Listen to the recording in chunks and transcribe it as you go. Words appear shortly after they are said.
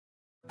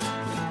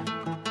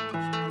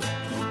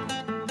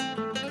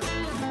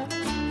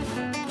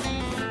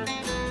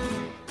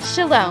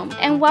Shalom,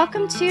 and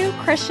welcome to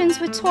Christians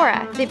with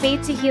Torah, the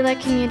Beit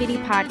Tehillah Community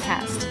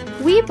Podcast.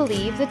 We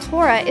believe the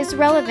Torah is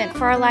relevant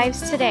for our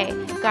lives today,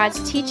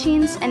 God's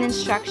teachings and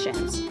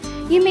instructions.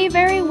 You may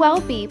very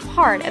well be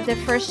part of the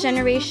first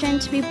generation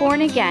to be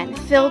born again,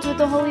 filled with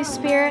the Holy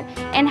Spirit,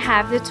 and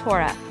have the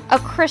Torah, a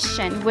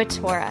Christian with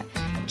Torah.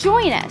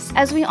 Join us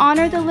as we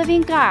honor the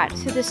living God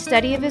through the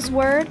study of His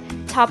Word,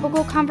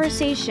 topical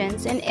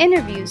conversations, and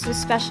interviews with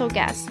special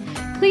guests.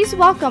 Please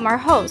welcome our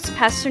hosts,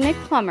 Pastor Nick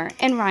Plummer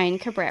and Ryan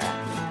Cabrera.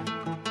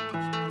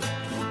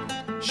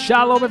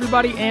 Shalom,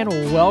 everybody, and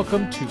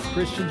welcome to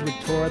Christians with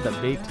Torah, the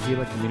Beit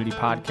Tehillah Community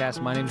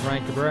Podcast. My name is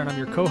Ryan Cabrera, and I'm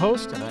your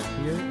co-host, and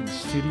I'm here in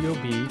Studio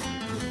B,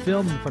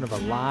 filmed in front of a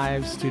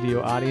live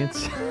studio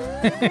audience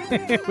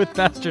with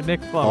Pastor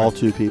Nick Plummer. All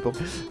two people.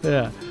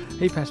 Yeah.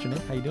 Hey, Pastor Nick,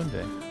 how you doing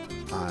today?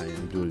 I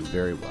am doing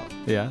very well.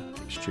 Yeah?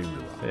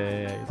 Extremely well.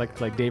 Yeah.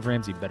 Like Dave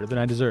Ramsey, better than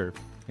I deserve.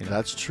 You know?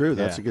 That's true.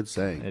 That's a good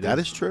saying. That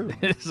is true.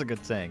 It is a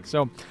good saying.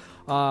 So,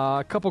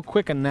 a couple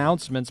quick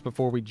announcements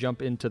before we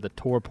jump into the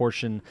Torah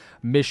portion,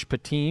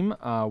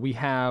 Mishpatim. We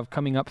have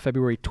coming up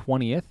February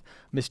 20th,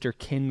 Mr.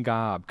 Ken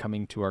Gobb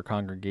coming to our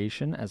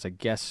congregation as a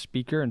guest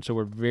speaker, and so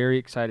we're very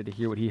excited to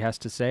hear what he has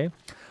to say.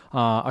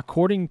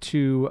 According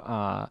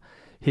to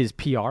his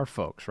PR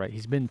folks, right,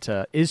 he's been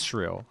to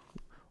Israel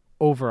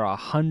over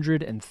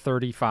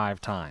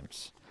 135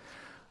 times.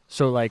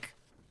 So,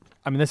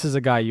 this is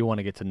a guy you want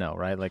to get to know,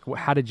 right? Like,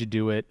 how did you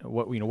do it?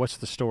 What's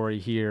the story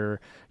here?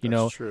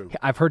 That's true.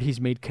 I've heard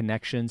he's made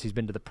connections. He's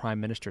been to the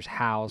Prime Minister's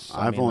house.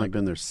 I've only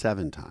been there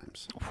 7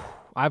 times.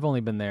 I've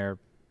only been there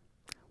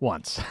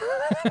once.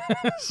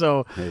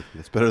 So, hey,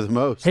 it's better than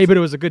most. Hey, but it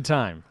was a good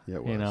time. Yeah,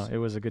 it was. It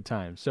was a good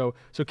time. So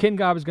Ken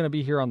Gobb is going to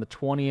be here on the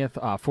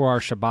 20th for our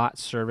Shabbat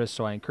service.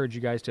 So I encourage you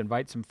guys to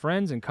invite some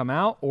friends and come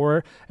out,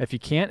 or if you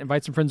can't,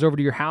 invite some friends over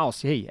to your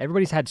house. Hey,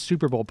 everybody's had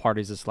Super Bowl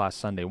parties this last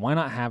Sunday. Why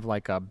not have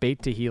like a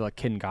Beit Tehillah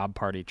Ken Gobb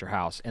party at your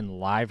house and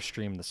live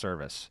stream the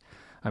service?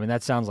 I mean,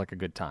 that sounds like a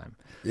good time.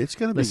 It's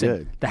going to be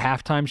good. The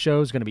halftime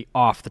show is going to be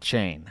off the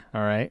chain.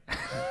 All right,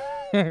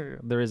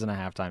 there isn't a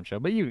halftime show,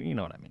 but you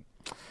know what I mean.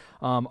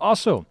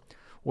 Also,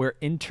 we're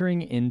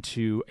entering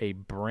into a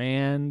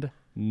brand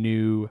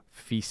new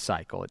feast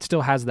cycle. It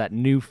still has that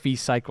new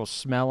feast cycle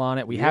smell on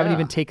it. We haven't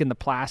even taken the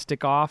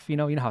plastic off. You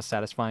know how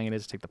satisfying it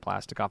is to take the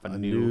plastic off a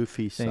new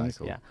feast things.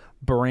 cycle. Yeah,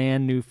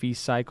 brand new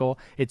feast cycle.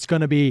 It's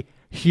going to be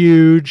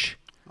huge.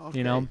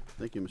 Okay.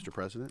 Thank you, Mr.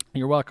 President.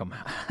 You're welcome.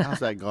 How's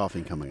that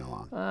golfing coming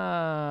along?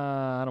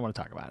 I don't want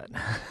to talk about it.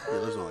 He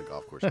lives on a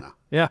golf course now.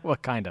 Yeah, well,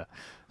 kind of.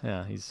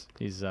 Yeah, he's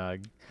the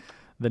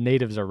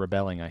natives are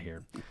rebelling, I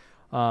hear.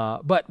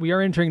 But we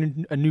are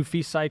entering a new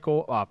feast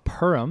cycle.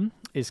 Purim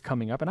is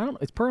coming up, and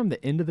is Purim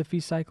the end of the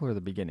feast cycle or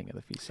the beginning of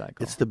the feast cycle?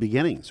 It's the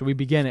beginning. So we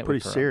begin it pretty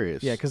with Purim.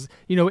 Serious. Yeah, because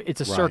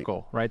it's a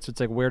circle, right? So it's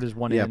like, where does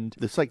one end?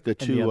 It's like the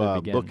two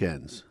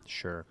bookends.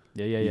 Sure.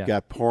 Yeah. You've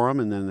got Purim,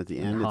 and then at the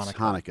end it's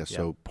Hanukkah. Yeah.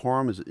 So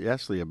Purim is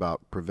actually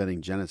about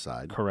preventing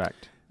genocide.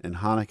 Correct. And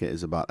Hanukkah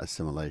is about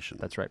assimilation.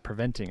 That's right,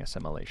 preventing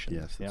assimilation.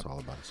 Yes, that's all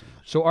about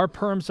assimilation. So our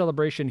Purim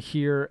celebration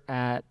here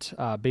at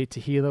Beit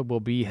Tehillah will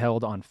be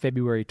held on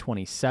February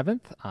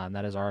 27th, and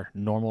that is our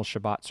normal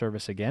Shabbat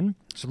service again.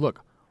 So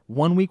look,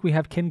 1 week we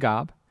have Ken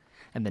Gobb,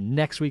 and the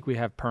next week we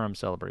have Purim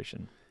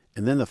celebration.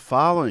 And then the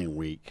following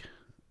week,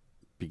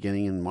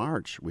 beginning in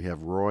March, we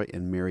have Roy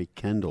and Mary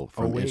Kendall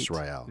from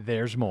Israel.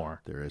 There's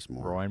more. There is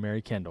more. Roy and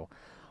Mary Kendall.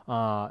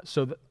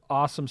 So the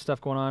awesome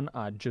stuff going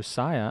on.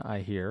 Josiah, I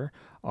hear,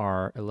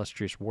 our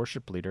illustrious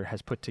worship leader,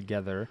 has put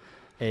together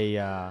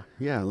a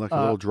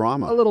little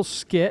drama, a little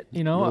skit, a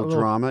little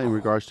drama in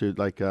regards to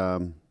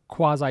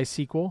quasi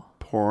sequel.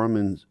 Purim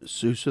and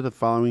Susa the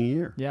following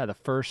year. Yeah, the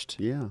first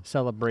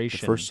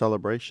celebration. The first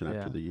celebration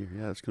after the year.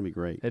 Yeah, it's going to be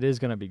great. It is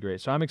going to be great.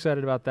 So I'm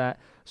excited about that.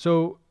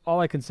 So all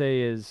I can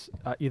say is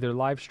either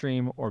live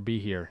stream or be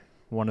here,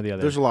 one or the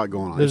other. There's a lot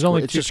going on. There's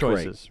only 2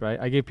 choices, right?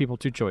 I gave people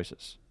 2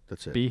 choices.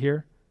 That's it. Be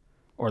here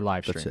or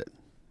live stream. That's it.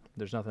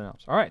 There's nothing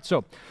else. All right,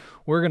 so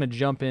we're going to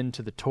jump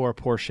into the Torah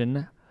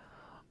portion,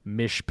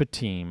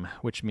 Mishpatim,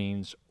 which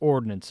means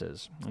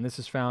ordinances. And this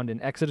is found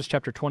in Exodus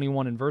chapter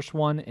 21 and verse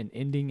 1 and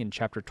ending in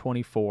chapter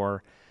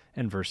 24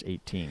 and verse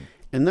 18.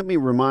 And let me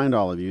remind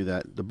all of you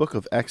that the book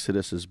of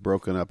Exodus is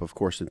broken up, of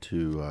course,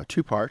 into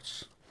 2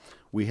 parts.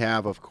 We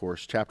have, of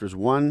course, chapters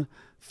 1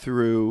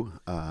 through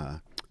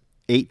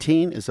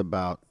 18 is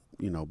about,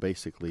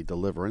 basically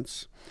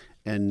deliverance.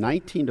 And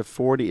 19 to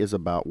 40 is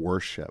about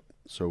worship.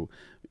 So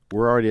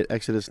we're already at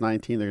Exodus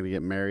 19. They're going to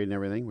get married and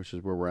everything, which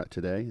is where we're at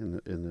today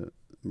in the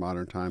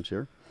modern times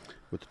here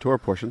with the Torah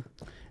portion.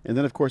 And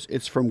then, of course,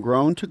 it's from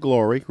groan to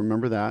glory.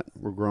 Remember that.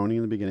 We're groaning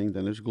in the beginning.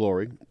 Then there's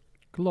glory.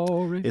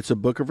 Glory. It's a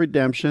book of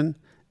redemption.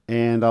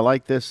 And I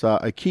like this.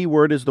 A key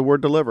word is the word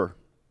deliver.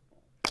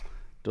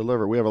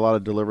 Deliver. We have a lot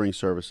of delivering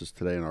services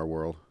today in our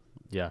world.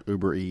 Yeah.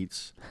 Uber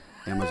Eats,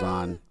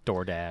 Amazon.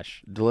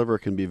 DoorDash. Deliver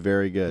can be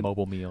very good.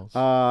 Mobile meals.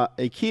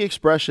 A key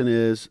expression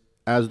is,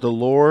 as the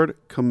Lord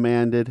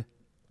commanded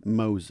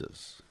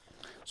Moses.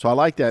 So I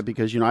like that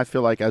because, I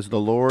feel like as the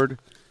Lord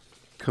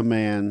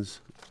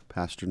commands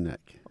Pastor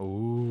Nick.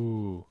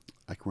 Ooh.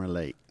 I can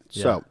relate.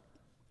 Yeah. So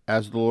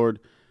as the Lord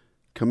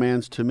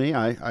commands to me,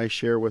 I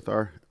share with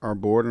our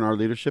board and our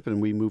leadership, and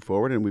we move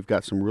forward. And we've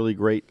got some really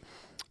great,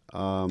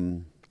 I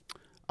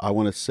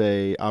want to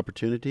say,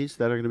 opportunities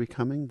that are going to be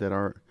coming that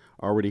are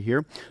already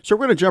here. So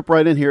we're going to jump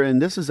right in here,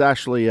 and this is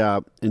actually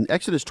in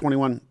Exodus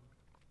 21.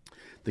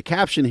 The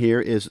caption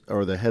here is,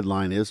 or the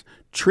headline is,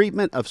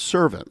 Treatment of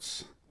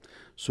Servants.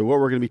 So what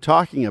we're going to be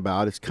talking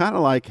about is kind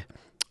of like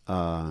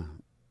an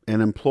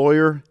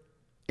employer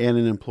and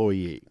an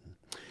employee.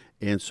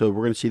 And so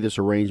we're going to see this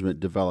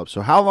arrangement develop.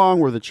 So how long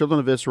were the children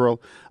of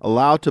Israel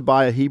allowed to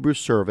buy a Hebrew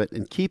servant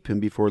and keep him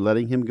before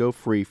letting him go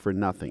free for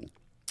nothing?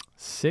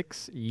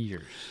 6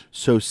 years.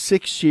 So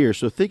 6 years.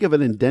 So think of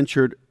an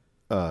indentured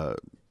or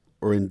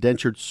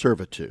indentured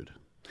servitude.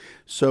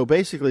 So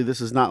basically this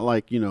is not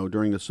like,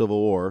 during the Civil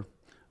War,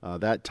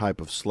 that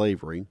type of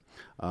slavery.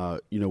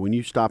 When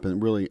you stop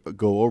and really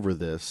go over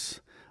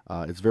this,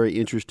 it's very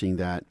interesting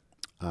that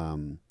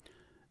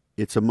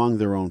it's among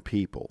their own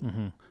people.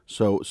 Mm-hmm.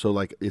 So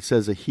like it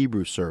says a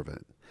Hebrew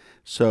servant.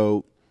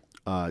 So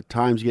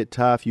times get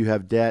tough, you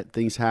have debt,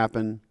 things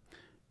happen.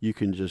 You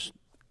can just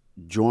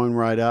join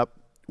right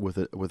up with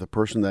a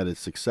person that is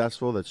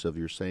successful, that's of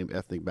your same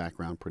ethnic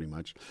background pretty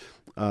much,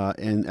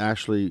 and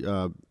actually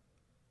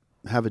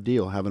have a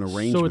deal, have an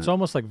arrangement. So it's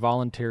almost like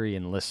voluntary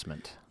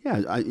enlistment.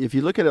 Yeah, if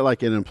you look at it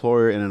like an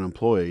employer and an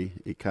employee,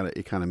 it kind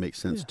of makes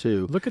sense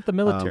too. Look at the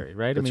military,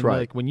 right? That's right.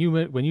 Like when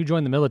you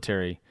join the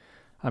military,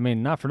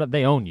 not for nothing,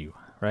 they own you.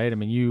 Right?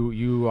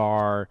 You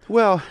are...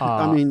 Well,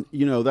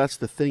 that's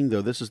the thing,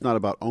 though. This is not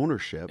about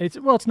ownership. It's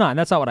not. And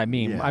that's not what I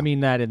mean. Yeah. I mean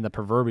that in the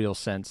proverbial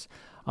sense.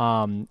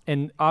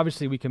 And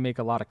obviously, we can make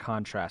a lot of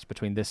contrast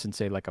between this and,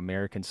 say, like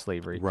American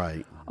slavery.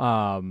 Right.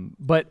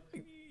 But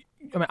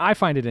I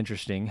find it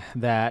interesting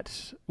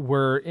that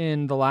we're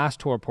in the last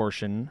Torah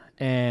portion,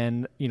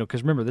 and,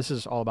 because remember, this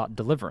is all about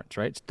deliverance,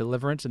 right? It's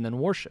deliverance and then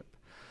worship.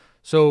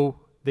 So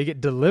they get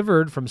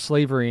delivered from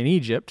slavery in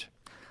Egypt.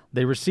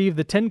 They receive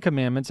the 10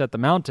 Commandments at the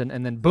mountain,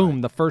 and then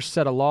boom, the first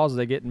set of laws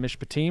they get in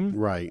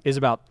Mishpatim is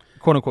about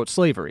quote unquote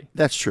slavery.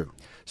 That's true.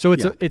 So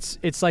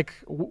it's like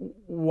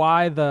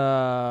why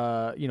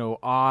the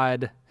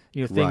odd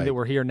thing that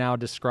we're here now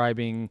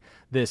describing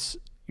this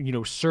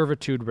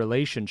servitude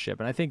relationship.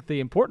 And I think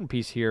the important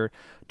piece here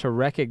to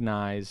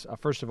recognize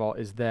first of all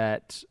is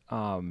that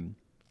the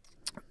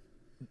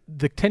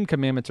 10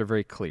 Commandments are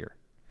very clear.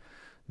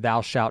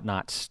 Thou shalt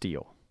not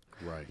steal.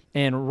 Right.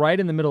 And right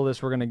in the middle of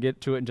this, we're going to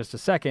get to it in just a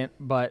second,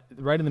 but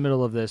right in the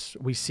middle of this,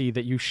 we see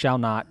that you shall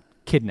not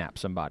kidnap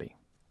somebody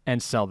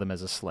and sell them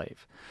as a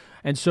slave.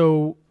 And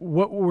so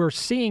what we're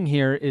seeing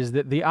here is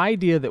that the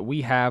idea that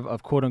we have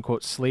of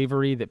quote-unquote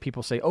slavery, that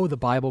people say, oh, the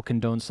Bible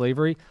condones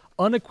slavery,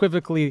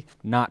 unequivocally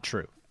not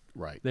true.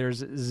 Right.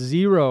 There's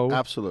zero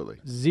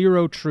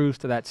truth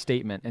to that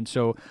statement. And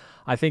so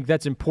I think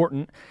that's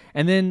important.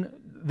 And then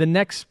the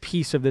next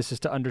piece of this is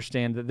to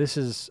understand that this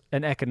is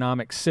an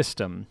economic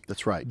system.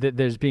 That's right. That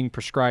is being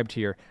prescribed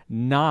here,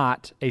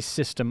 not a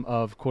system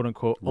of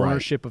quote-unquote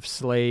ownership of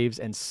slaves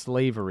and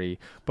slavery,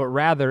 but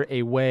rather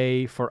a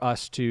way for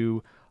us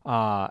to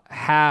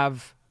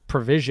have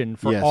provision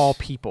for all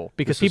people,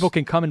 because people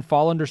can come and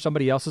fall under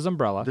somebody else's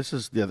umbrella. This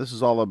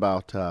is all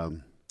about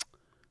a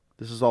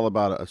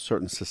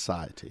certain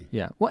society.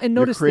 Yeah. Well, and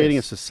notice you're creating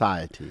a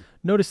society.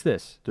 Notice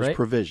this. There's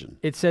provision.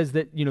 It says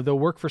that they'll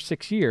work for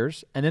 6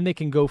 years and then they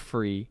can go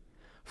free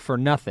for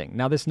nothing.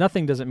 Now, this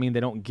nothing doesn't mean they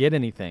don't get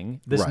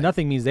anything. This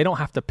nothing means they don't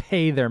have to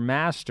pay their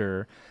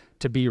master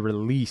to be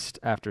released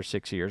after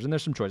 6 years. And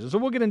there's some choices. So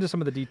we'll get into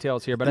some of the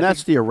details here. But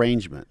that's the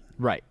arrangement.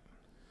 Right.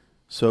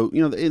 So,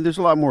 there's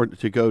a lot more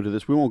to go to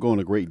this. We won't go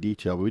into great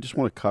detail, but we just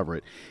want to cover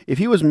it. If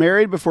he was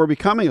married before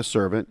becoming a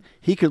servant,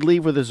 he could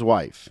leave with his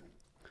wife.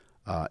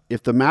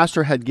 If the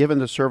master had given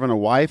the servant a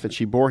wife and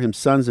she bore him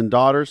sons and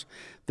daughters,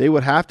 they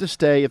would have to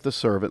stay if the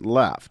servant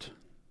left.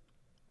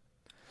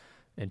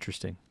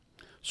 Interesting.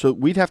 So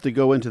we'd have to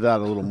go into that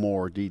a little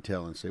more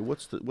detail and say,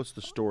 what's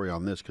the story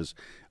on this? Because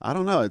I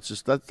don't know. It's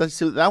just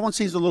that one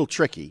seems a little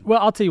tricky. Well,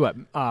 I'll tell you what.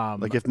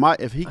 Like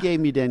if he gave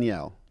me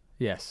Danielle,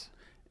 yes,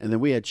 and then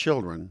we had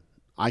children,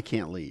 I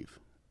can't leave.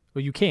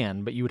 Well, you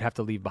can, but you would have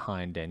to leave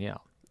behind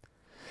Danielle.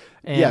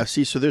 And yeah,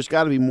 so there's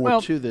got to be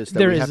more to this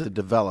that we have to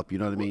develop, you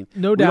know what I mean?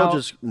 No doubt. We don't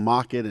just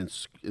mock it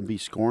and be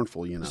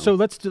scornful, So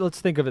let's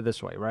think of it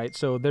this way, right?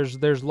 So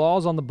there's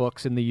laws on the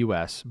books in the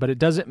U.S., but it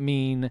doesn't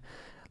mean,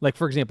 like,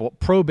 for example,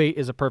 probate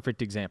is a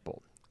perfect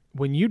example.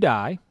 When you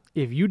die,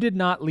 if you did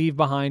not leave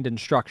behind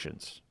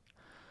instructions,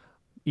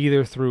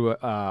 either through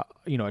a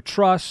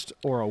trust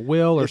or a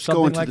will or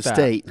something like that,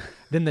 state.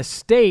 Then the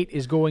state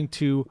is going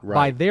to,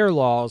 by their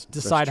laws,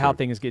 decide how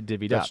things get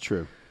divvied up. That's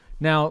true.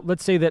 Now,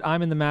 let's say that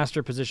I'm in the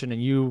master position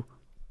and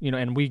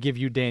and we give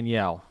you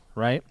Danielle,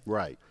 right?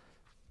 Right.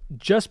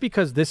 Just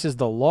because this is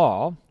the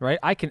law, right?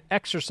 I can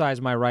exercise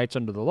my rights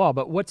under the law,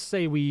 but let's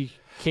say we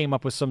came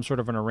up with some sort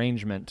of an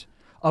arrangement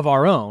of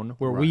our own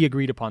where we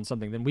agreed upon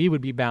something, then we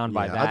would be bound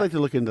by that. I'd like to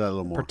look into that a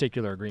little more.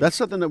 Particular agreement. That's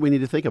something that we need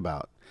to think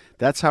about.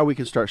 That's how we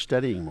can start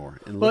studying more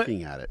and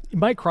looking at it.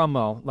 Mike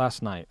Cromwell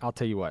last night, I'll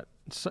tell you what,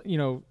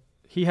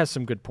 he has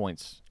some good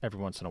points every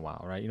once in a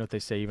while, right? You know what they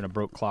say, even a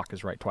broke clock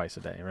is right twice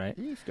a day, right?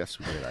 He's got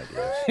some great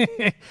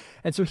ideas.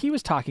 And so he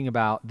was talking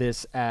about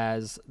this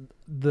as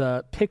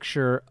the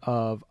picture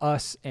of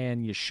us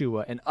and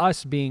Yeshua, and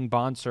us being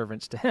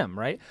bondservants to him,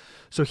 right?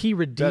 So he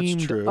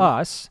redeemed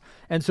us.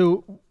 And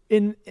so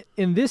in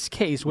this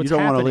case, what's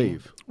happening... You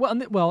don't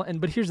want to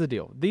leave. But here's the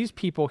deal. These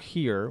people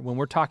here, when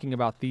we're talking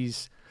about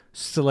these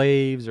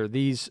slaves or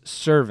these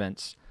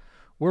servants,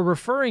 we're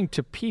referring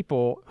to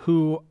people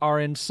who are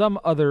in some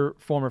other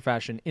form or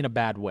fashion in a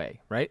bad way,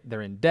 right?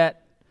 They're in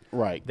debt.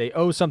 Right. They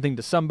owe something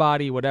to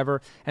somebody,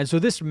 whatever. And so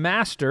this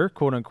master,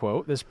 quote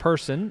unquote, this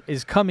person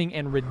is coming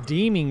and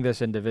redeeming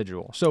this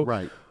individual.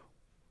 So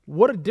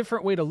what a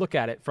different way to look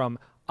at it from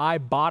I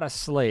bought a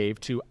slave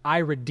to I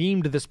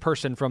redeemed this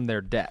person from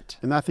their debt.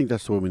 And I think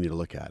that's the way we need to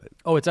look at it.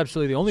 Oh, it's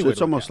absolutely the only way to look at it.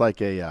 So it's almost like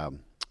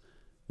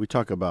we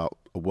talk about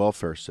a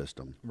welfare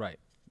system. Right.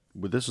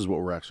 But this is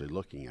what we're actually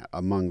looking at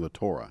among the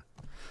Torah.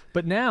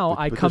 But now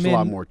but there's a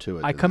lot more to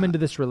it. I come into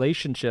this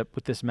relationship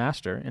with this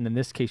master, and in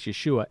this case,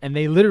 Yeshua, and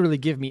they literally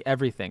give me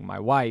everything: my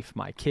wife,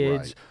 my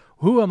kids. Right.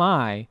 Who am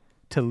I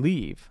to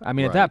leave? I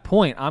mean, at that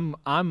point,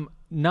 I'm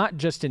not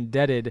just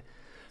indebted,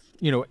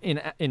 you know,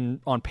 in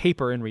on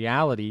paper, in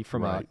reality,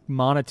 from a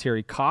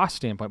monetary cost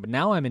standpoint, but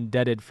now I'm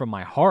indebted from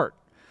my heart,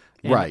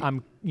 and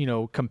I'm, you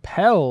know,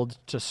 compelled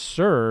to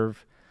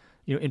serve,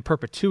 you know, in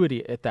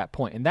perpetuity at that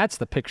point. And that's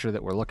the picture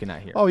that we're looking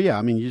at here. Oh yeah.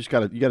 I mean, you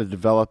got to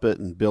develop it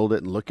and build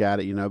it and look at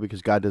it, you know,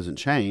 because God doesn't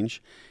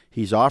change.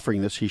 He's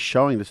offering this. He's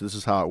showing this. This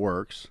is how it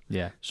works.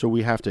 Yeah. So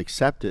we have to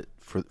accept it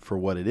for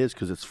what it is,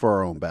 because it's for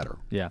our own better.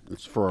 Yeah.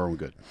 It's for our own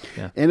good.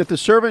 Yeah. And if the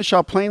servant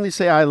shall plainly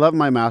say, I love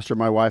my master,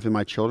 my wife, and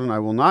my children, I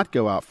will not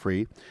go out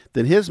free,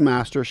 then his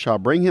master shall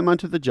bring him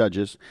unto the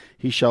judges.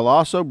 He shall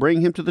also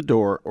bring him to the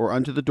door, or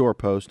unto the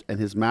doorpost,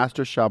 and his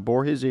master shall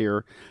bore his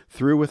ear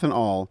through with an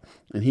awl,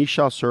 and he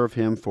shall serve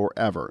him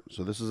forever.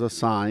 So this is a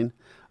sign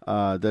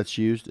that's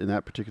used in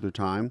that particular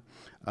time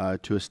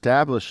to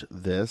establish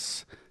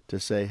this, to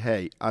say,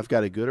 hey, I've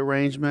got a good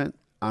arrangement,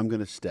 I'm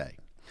going to stay.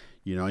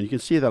 You know, and you can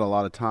see that a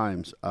lot of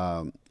times,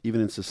 even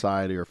in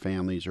society or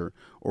families or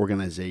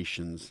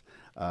organizations,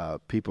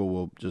 people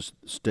will just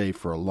stay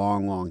for a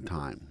long, long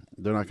time.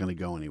 They're not going to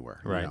go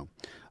anywhere. Right. You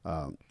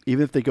know?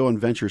 Even if they go and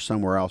venture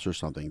somewhere else or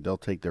something, they'll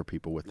take their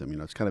people with them. You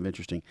know, it's kind of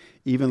interesting.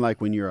 Even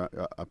like when you're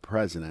a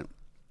president,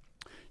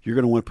 you're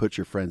going to want to put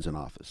your friends in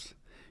office.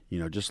 You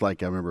know, just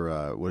like I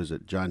remember,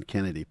 John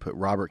Kennedy put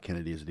Robert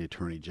Kennedy as the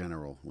Attorney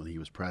General when he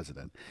was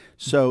president.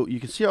 So you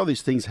can see all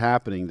these things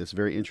happening that's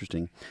very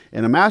interesting.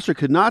 And a master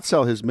could not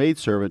sell his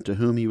maidservant to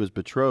whom he was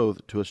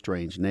betrothed to a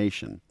strange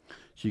nation.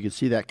 So you can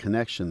see that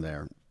connection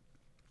there,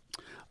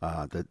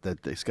 that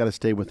it's got to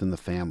stay within the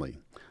family.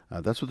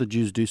 That's what the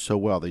Jews do so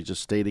well. They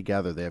just stay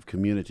together. They have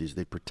communities.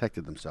 They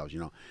protected themselves. You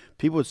know,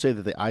 people would say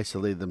that they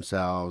isolated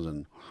themselves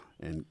and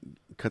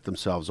cut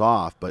themselves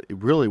off, but it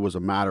really was a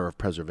matter of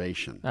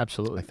preservation.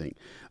 Absolutely. I think.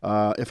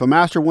 If a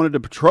master wanted to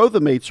betroth the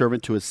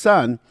maidservant to his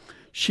son,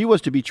 she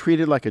was to be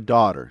treated like a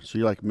daughter. So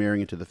you're like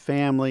marrying into the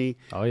family.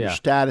 Oh, yeah. Your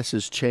status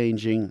is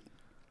changing.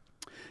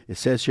 It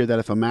says here that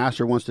if a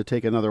master wants to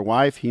take another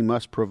wife, he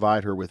must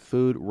provide her with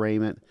food,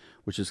 raiment,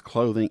 which is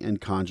clothing,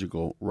 and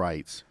conjugal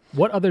rights.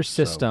 What other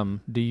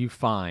system do you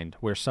find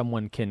where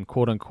someone can,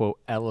 quote unquote,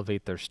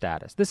 elevate their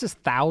status? This is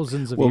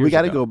thousands of years ago. Well, we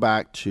got to go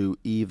back to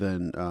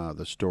even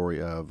the story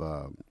of,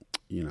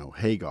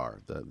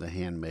 Hagar, the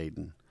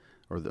handmaiden,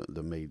 or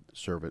the maid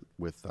servant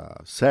with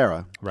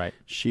Sarah. Right.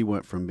 She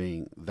went from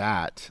being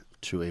that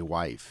to a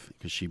wife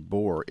because she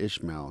bore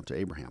Ishmael to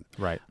Abraham.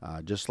 Right.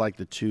 Just like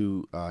the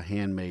two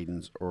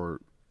handmaidens,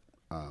 or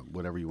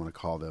whatever you want to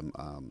call them,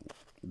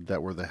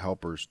 that were the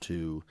helpers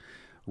to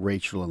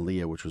Rachel and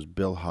Leah, which was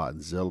Bilhah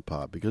and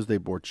Zilpah, because they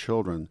bore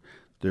children,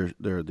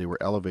 they were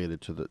elevated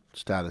to the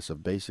status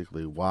of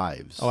basically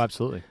wives. Oh,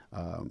 absolutely.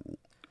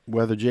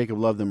 Whether Jacob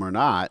loved them or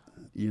not,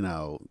 you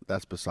know,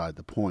 that's beside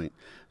the point.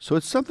 So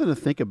it's something to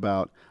think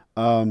about.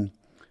 And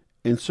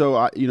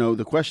so,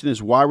 the question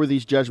is, why were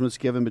these judgments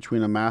given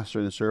between a master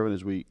and a servant,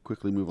 as we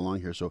quickly move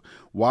along here? So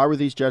why were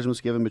these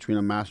judgments given between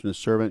a master and a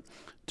servant?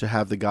 To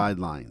have the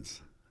guidelines,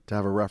 to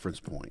have a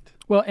reference point.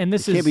 Well, and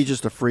this can't be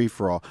just a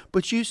free-for-all.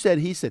 But he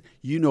said,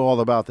 you know all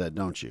about that,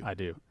 don't you? I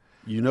do.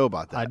 You know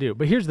about that. I do.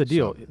 But here's the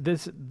deal.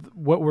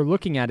 What we're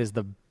looking at is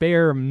the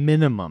bare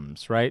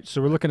minimums, right?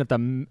 So we're looking at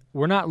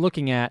we're not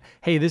looking at,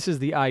 hey, this is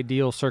the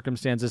ideal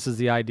circumstance, this is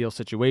the ideal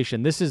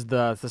situation. This is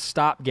the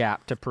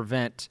stopgap to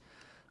prevent,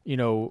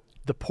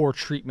 the poor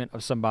treatment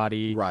of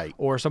somebody, right,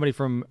 or somebody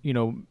from,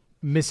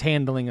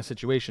 mishandling a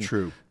situation.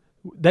 True.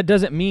 That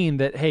doesn't mean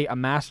that, hey, a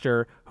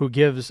master who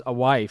gives a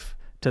wife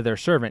to their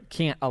servant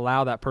can't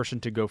allow that person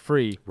to go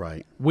free,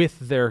 right, with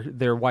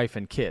their wife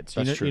and kids.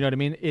 That's true. You know what I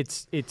mean?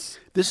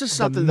 This is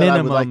something that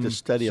I would like to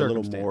study a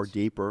little more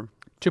deeper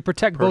to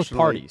protect both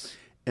parties.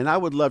 And I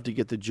would love to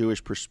get the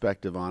Jewish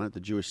perspective on it, the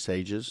Jewish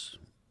sages,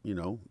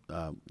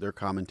 their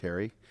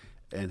commentary,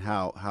 and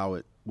how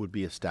it would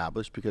be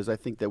established, because I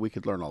think that we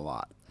could learn a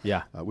lot.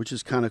 Yeah, which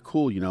is kind of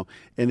cool,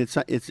 And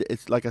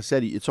it's like I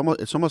said, it's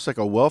almost like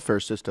a welfare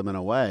system in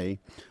a way,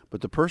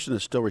 but the person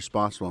is still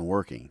responsible and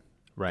working.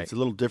 Right. It's a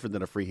little different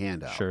than a free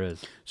handout. Sure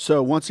is.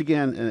 So once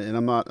again, and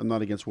I'm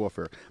not against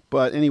warfare,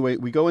 but anyway,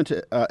 we go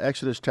into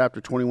Exodus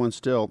chapter 21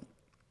 still.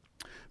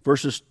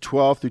 Verses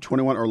 12 through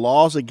 21 are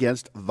laws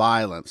against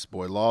violence.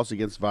 Boy, laws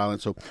against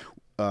violence. So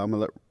I'm going to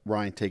let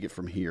Ryan take it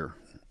from here.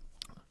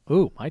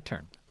 Ooh, my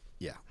turn.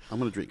 Yeah, I'm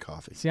going to drink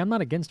coffee. See, I'm not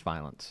against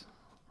violence.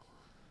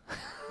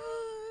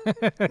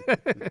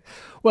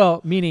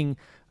 Well, meaning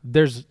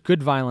there's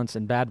good violence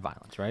and bad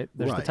violence, right?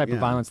 There's the Right, type yeah.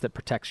 of violence that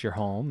protects your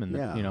home and,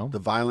 Yeah, you know. the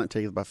violent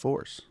taketh by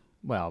force.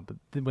 Well,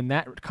 but when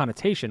that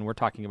connotation, we're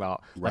talking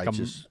about like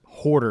Righteous.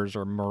 hoarders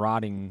or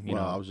marauding, you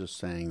Well, I know, was just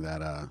saying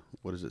that,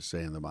 what does it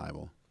say in the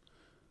Bible?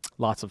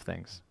 lots of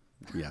things.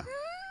 Yeah.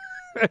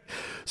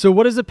 So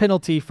what is the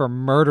penalty for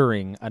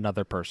murdering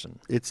another person?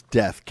 It's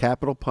death,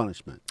 capital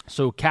punishment.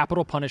 So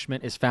capital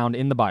punishment is found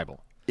in the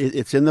Bible.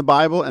 It's in the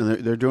Bible,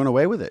 and they're doing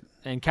away with it.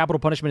 And capital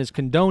punishment is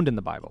condoned in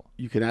the Bible.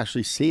 You can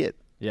actually see it.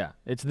 Yeah,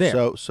 it's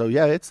there. So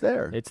yeah, it's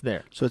there. It's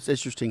there. So it's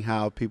interesting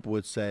how people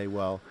would say,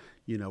 well,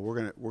 you know,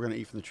 we're gonna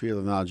eat from the tree of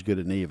the knowledge of good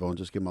and evil and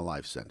just give them a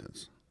life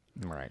sentence.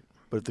 Right.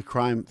 But if the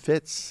crime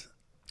fits,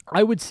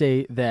 I would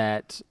say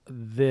that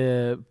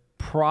the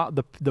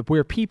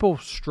where people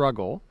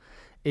struggle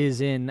is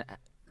in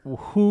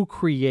who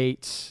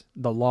creates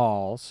the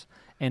laws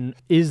and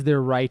is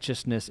there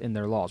righteousness in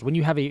their laws. When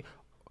you have a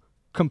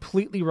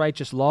completely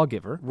righteous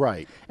lawgiver,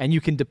 right? and you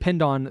can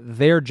depend on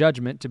their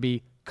judgment to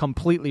be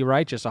completely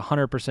righteous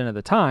 100% of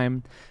the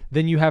time,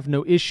 then you have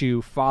no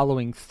issue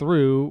following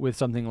through with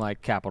something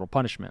like capital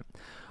punishment.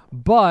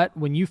 But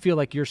when you feel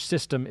like your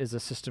system is a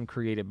system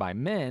created by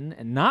men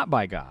and not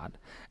by God,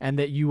 and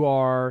that you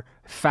are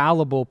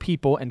fallible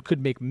people and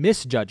could make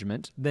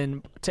misjudgment,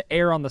 then to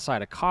err on the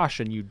side of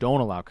caution, you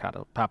don't allow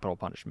capital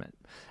punishment.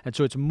 And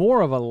so it's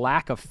more of a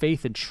lack of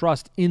faith and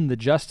trust in the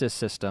justice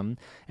system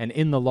and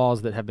in the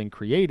laws that have been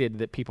created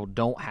that people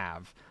don't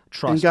have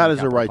trust in. And God is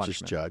a capital righteous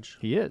punishment. judge.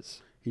 He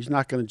is. He's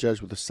not going to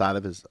judge with the sight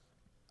of his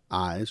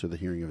eyes or the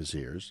hearing of his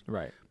ears.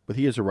 Right. But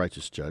he is a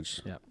righteous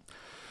judge. Yeah.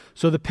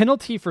 So the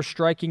penalty for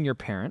striking your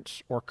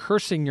parents or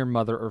cursing your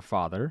mother or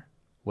father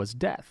was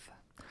death.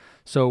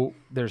 So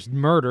there's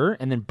murder,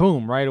 and then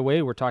boom, right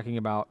away we're talking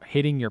about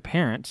hitting your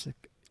parents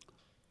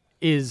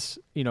is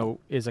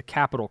a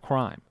capital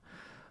crime.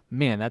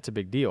 Man, that's a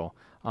big deal.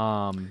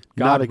 God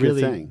Not a good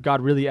really, thing.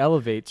 God really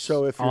elevates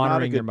So if you're not a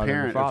honoring your good mother and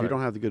parent, your if father. you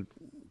don't have the good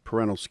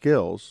parental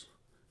skills,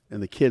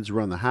 and the kids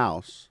run the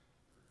house,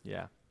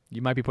 Yeah,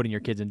 you might be putting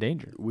your kids in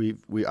danger.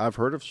 I've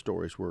heard of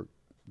stories where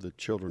the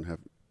children have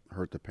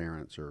hurt the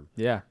parents or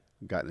Yeah.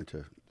 gotten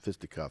into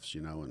fisticuffs,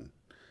 and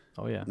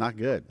Oh yeah. not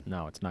good.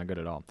 No, it's not good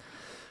at all.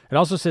 It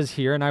also says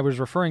here, and I was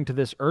referring to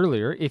this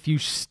earlier, if you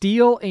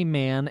steal a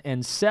man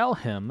and sell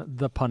him,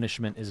 the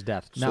punishment is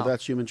death. So Now,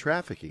 that's human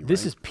trafficking,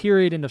 this right? is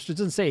period. It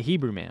doesn't say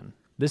Hebrew man.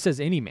 This says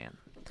any man.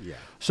 Yeah.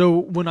 So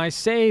when I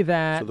say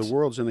that, So the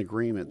world's in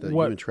agreement that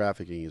human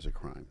trafficking is a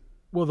crime.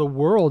 well, the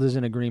world is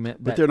in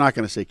agreement But that they're not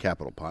going to say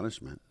capital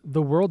punishment.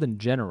 the world in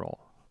general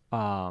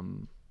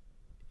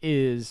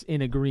is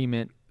in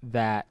agreement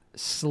that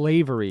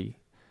slavery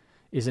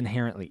is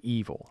inherently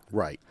evil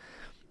Right.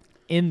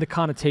 in the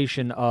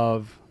connotation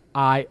of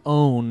I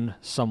own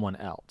someone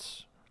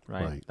else,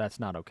 right? Right. That's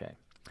not okay.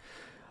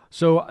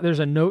 So there's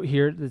a note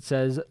here that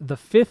says, the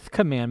fifth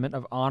commandment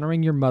of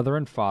honoring your mother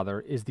and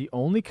father is the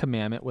only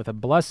commandment with a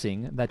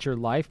blessing that your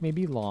life may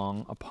be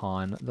long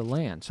upon the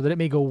land, so that it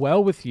may go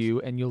well with you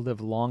and you'll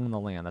live long in the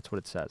land. That's what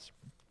it says.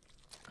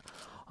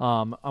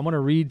 I'm going to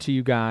read to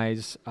you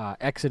guys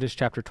Exodus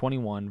chapter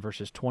 21,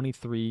 verses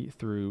 23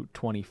 through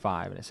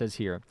 25. And it says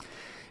here,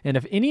 and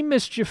if any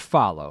mischief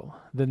follow,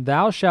 then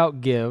thou shalt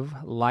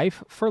give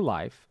life for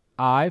life,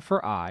 eye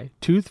for eye,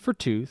 tooth for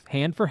tooth,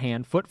 hand for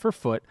hand, foot for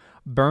foot,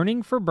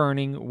 burning for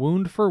burning,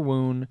 wound for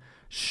wound,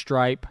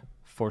 stripe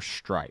for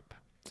stripe.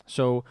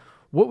 So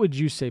what would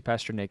you say,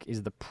 Pastor Nick,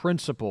 is the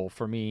principle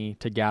for me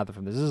to gather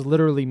from this? Does this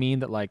literally mean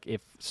that, like, if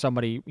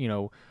somebody,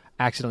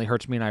 accidentally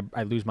hurts me and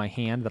I lose my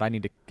hand, that I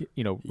need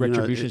to,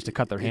 retributions to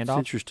cut their hand off?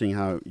 It's interesting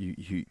how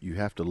you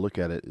have to look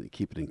at it and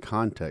keep it in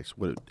context.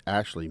 What it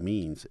actually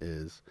means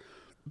is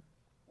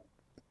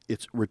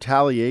it's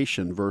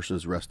retaliation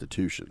versus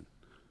restitution.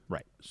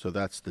 Right. So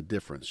that's the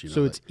difference.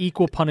 So it's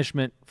equal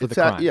punishment for the It's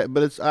crime. yeah,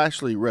 but it's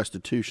actually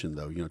restitution,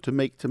 though. To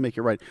make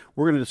it right.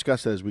 We're going to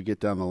discuss that as we get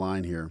down the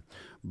line here.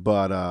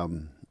 But I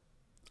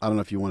don't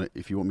know if you want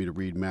me to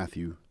read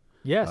Matthew.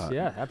 Yes,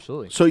 yeah,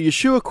 absolutely. So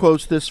Yeshua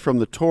quotes this from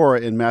the Torah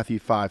in Matthew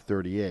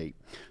 5:38.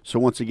 So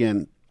once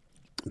again,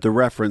 the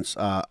reference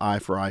eye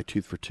for eye,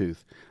 tooth for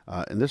tooth,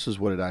 and this is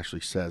what it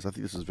actually says. I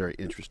think this is very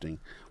interesting.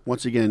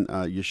 Once again,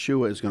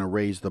 Yeshua is going to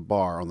raise the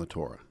bar on the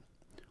Torah.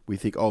 We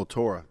think, oh,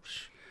 Torah.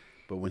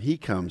 But when he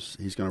comes,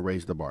 he's going to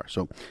raise the bar.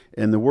 So,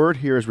 and the word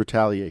here is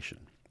retaliation.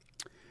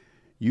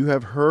 You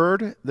have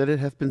heard that it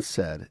hath been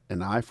said,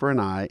 an eye for an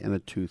eye and a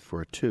tooth for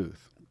a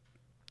tooth.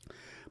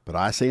 But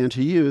I say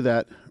unto you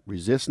that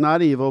resist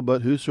not evil,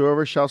 but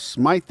whosoever shall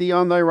smite thee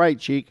on thy right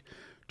cheek,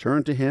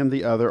 turn to him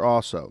the other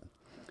also.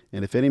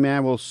 And if any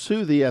man will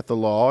sue thee at the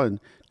law and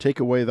take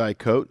away thy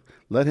coat,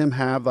 let him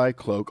have thy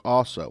cloak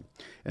also.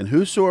 And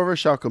whosoever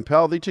shall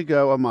compel thee to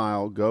go a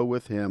mile, go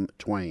with him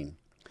twain.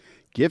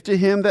 Give to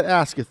him that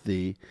asketh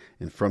thee,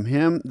 and from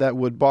him that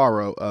would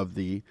borrow of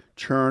thee,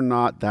 turn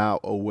not thou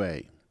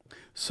away.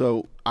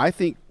 So I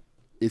think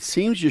it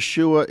seems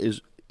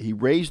Yeshua he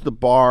raised the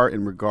bar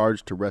in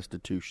regards to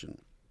restitution.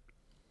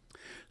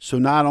 So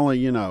not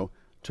only,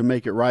 to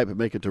make it right, but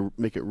make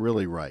it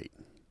really right.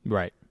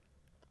 Right.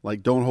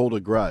 Like, don't hold a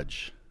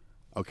grudge.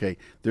 Okay,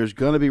 there's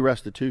going to be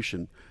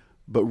restitution,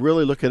 but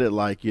really look at it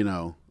like,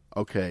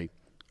 okay,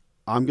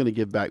 I'm going to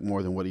give back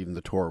more than what even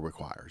the Torah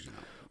requires.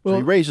 Well, so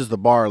he raises the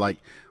bar, like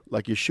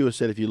Yeshua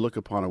said, if you look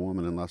upon a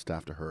woman and lust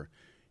after her,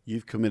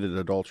 you've committed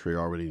adultery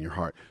already in your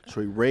heart.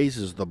 So he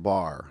raises the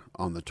bar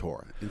on the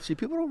Torah. And see,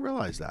 people don't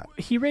realize that.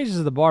 He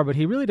raises the bar, but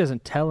he really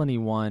doesn't tell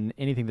anyone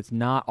anything that's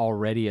not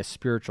already a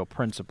spiritual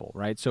principle,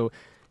 right? So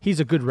he's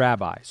a good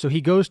rabbi. So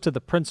he goes to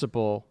the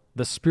principle,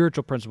 the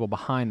spiritual principle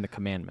behind the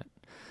commandment.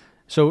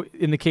 So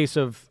in the case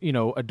of,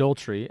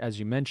 adultery, as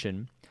you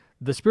mentioned,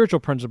 the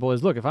spiritual principle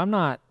is, look, if I'm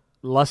not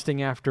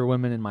lusting after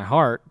women in my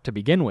heart to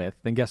begin with,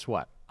 then guess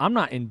what? I'm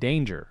not in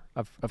danger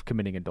of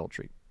committing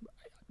adultery.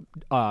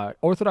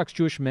 Orthodox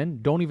Jewish men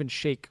don't even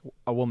shake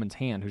a woman's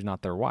hand who's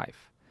not their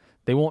wife.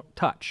 They won't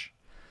touch.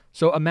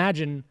 So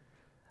imagine,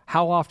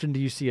 how often do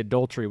you see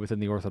adultery within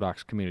the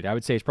Orthodox community? I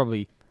would say it's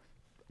probably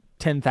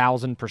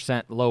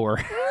 10,000% lower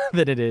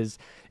than it is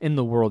in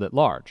the world at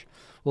large.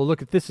 Well,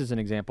 look at this as an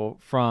example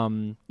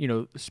from,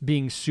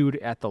 being sued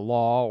at the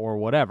law or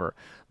whatever.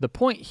 The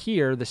point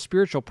here, the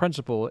spiritual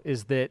principle,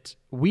 is that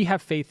we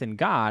have faith in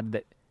God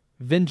that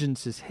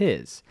vengeance is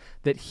his,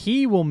 that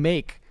he will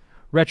make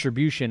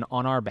retribution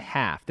on our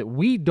behalf, that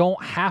we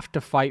don't have to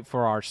fight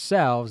for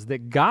ourselves,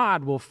 that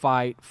God will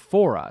fight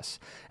for us,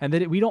 and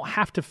that we don't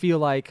have to feel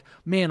like,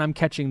 man, I'm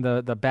catching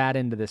the bad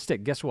end of the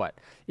stick. Guess what?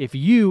 If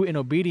you, in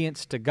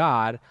obedience to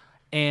God,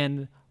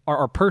 and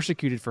are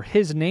persecuted for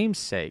his name's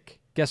sake,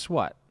 guess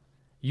what?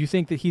 You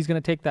think that he's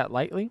going to take that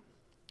lightly?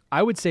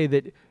 I would say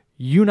that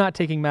you not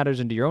taking matters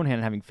into your own hand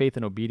and having faith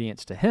and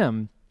obedience to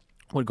him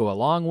would go a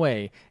long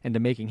way into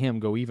making him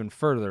go even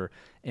further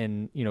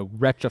in,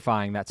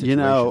 rectifying that situation.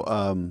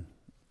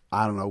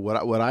 I don't know.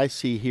 What I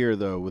see here,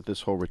 though, with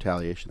this whole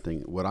retaliation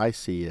thing, what I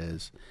see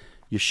is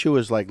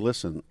Yeshua's like,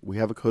 listen, we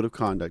have a code of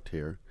conduct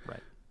here,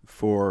 right,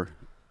 for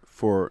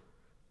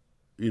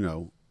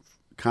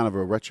kind of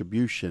a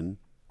retribution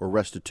or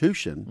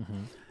restitution.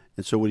 Mm-hmm.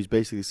 And so what he's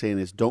basically saying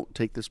is, don't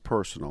take this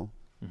personal,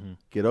 mm-hmm.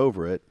 get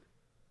over it,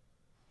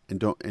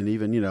 and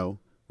even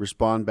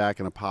respond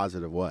back in a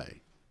positive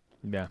way.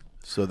 Yeah.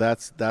 So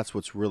that's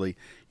what's really,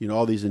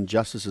 all these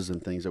injustices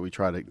and things that we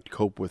try to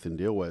cope with and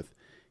deal with.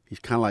 He's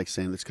kind of like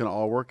saying it's going to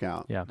all work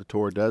out. Yeah. The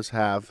Torah does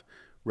have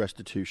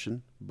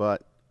restitution,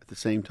 but at the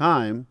same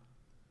time,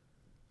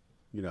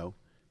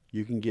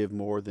 you can give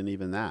more than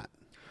even that.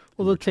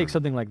 Well, they'll take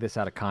something like this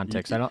out of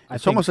context.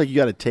 It's almost like you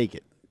got to take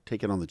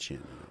it on the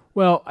chin.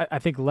 Well, I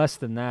think less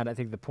than that. I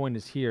think the point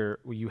is here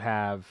where you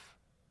have,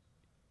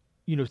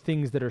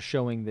 things that are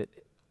showing that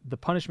the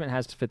punishment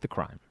has to fit the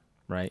crime,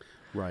 right?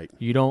 Right.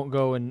 You don't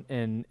go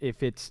and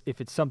if it's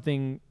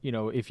something,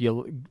 if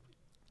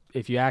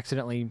you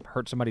accidentally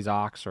hurt somebody's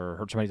ox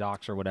or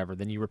whatever,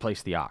 then you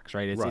replace the ox,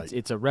 right?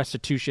 It's a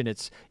restitution.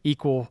 It's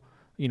equal,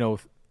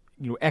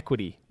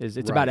 equity it's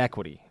right. About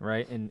equity,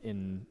 right?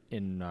 In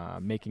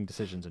making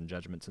decisions and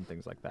judgments and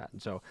things like that.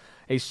 And so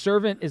a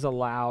servant is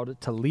allowed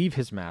to leave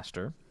his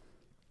master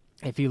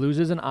if he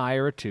loses an eye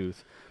or a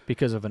tooth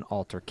because of an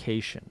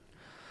altercation.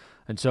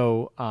 And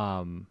so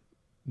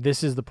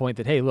this is the point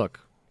that, hey, look,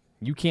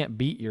 you can't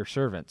beat your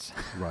servants.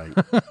 Right.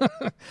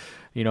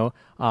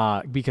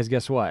 Because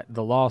guess what?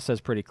 The law says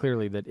pretty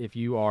clearly that if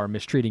you are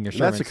mistreating your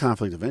servants... That's a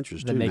conflict of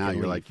interest, too. Now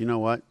you're leave. like, you know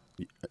what?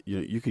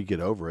 You could get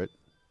over it,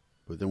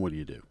 but then what do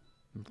you do?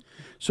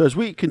 So as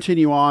we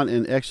continue on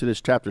in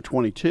Exodus chapter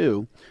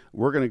 22,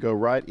 we're going to go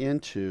right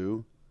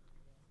into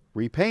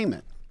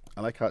repayment.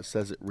 I like how it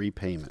says it,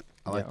 repayment.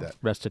 I like that.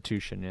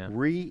 Restitution, yeah.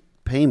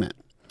 Repayment.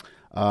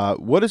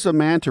 What is a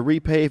man to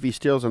repay if he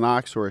steals an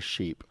ox or a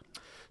sheep?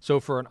 So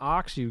for an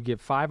ox, you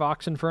give 5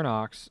 oxen for an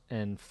ox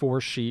and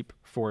 4 sheep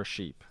for a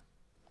sheep.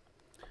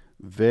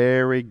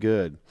 Very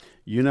good.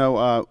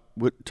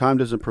 Time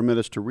doesn't permit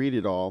us to read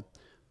it all,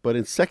 but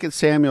in 2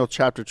 Samuel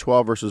chapter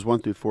 12, verses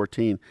 1 through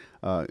 14,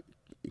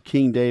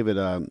 King David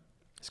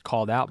is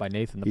called out by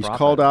Nathan the prophet. He's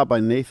called out by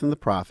Nathan the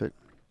prophet,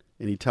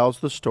 and he tells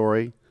the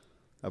story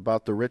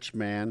about the rich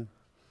man,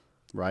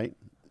 right,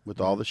 with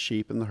all the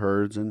sheep and the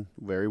herds and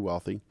very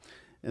wealthy.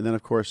 And then,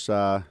 of course,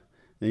 then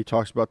he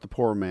talks about the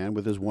poor man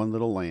with his one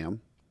little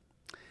lamb,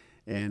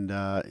 and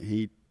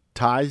he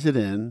ties it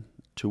in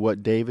to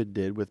what David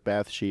did with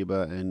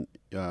Bathsheba and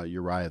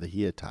Uriah the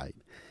Hittite.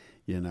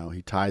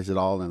 He ties it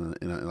all in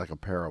like a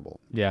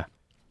parable. Yeah.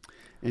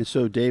 And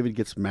so David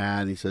gets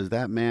mad, and he says,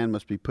 that man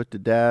must be put to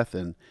death,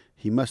 and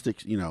he must,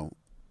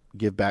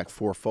 give back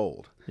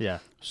fourfold. Yeah.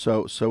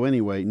 So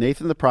anyway,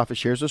 Nathan the prophet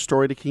shares a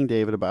story to King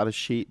David about a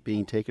sheep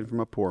being taken from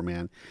a poor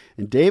man,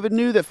 and David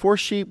knew that 4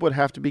 sheep would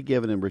have to be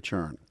given in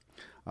return.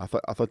 I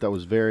thought that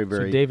was very,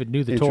 very so David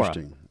knew the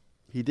interesting. Torah.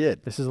 He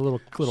did. This is a little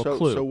clue.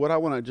 So what I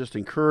want to just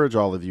encourage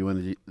all of you,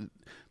 and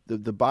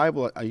the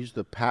Bible, I use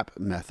the PAP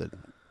method.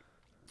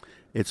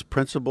 It's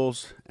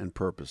principles and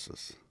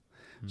purposes.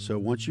 So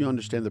once you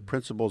understand the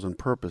principles and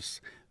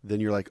purpose, then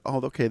you're like,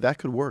 oh, okay, that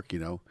could work,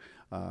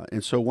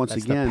 And so once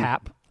That's again,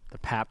 the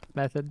PAP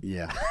method.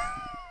 yeah,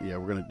 yeah,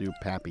 we're gonna do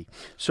Pappy.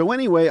 So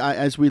anyway,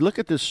 as we look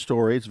at this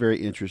story, it's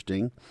very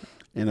interesting,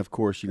 and of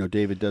course,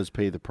 David does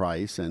pay the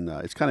price, and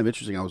it's kind of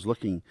interesting. I was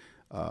looking,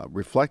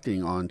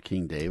 reflecting on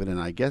King David, and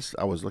I guess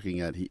I was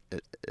looking at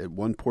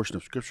one portion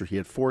of Scripture. He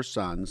had 4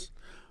 sons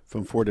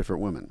from 4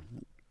 different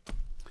women.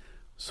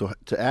 So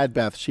to add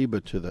Bathsheba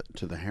to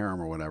the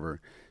harem or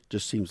whatever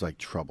just seems like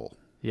trouble.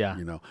 Yeah.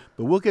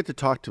 But we'll get to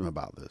talk to him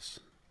about this.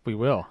 We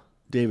will.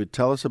 David,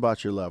 tell us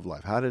about your love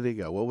life. How did it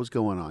go? What was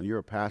going on? You're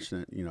a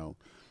passionate,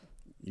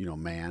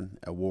 man,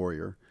 a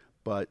warrior,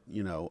 but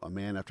a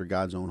man after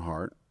God's own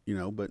heart.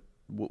 But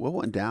what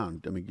went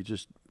down? I mean,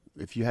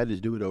 if you had to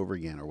do it over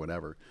again or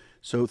whatever.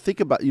 So think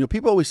about,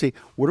 people always say,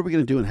 "What are we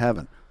going to do in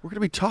heaven?" We're going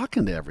to be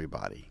talking to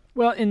everybody.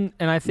 Well, and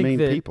I think main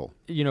that people.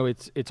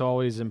 It's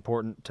always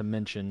important to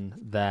mention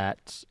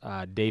that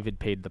David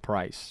paid the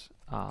price.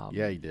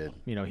 Yeah, he did.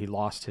 He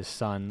lost his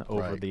son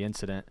over the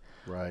incident.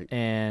 Right.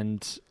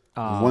 And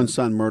one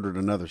son murdered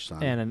another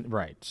son. And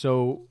right.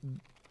 So,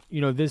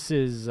 this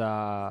is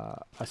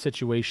a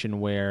situation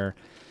where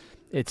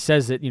it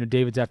says that,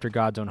 David's after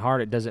God's own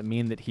heart. It doesn't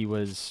mean that he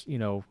was,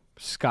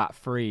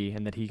 scot-free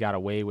and that he got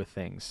away with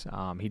things.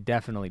 He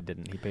definitely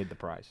didn't. He paid the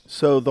price.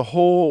 So the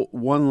whole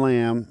one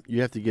lamb,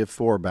 you have to give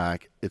 4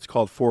 back. It's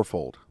called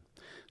fourfold.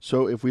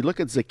 So if we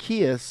look at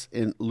Zacchaeus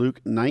in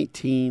Luke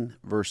 19,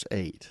 verse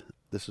 8,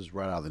 this is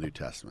right out of the New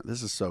Testament.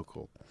 This is so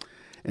cool.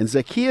 And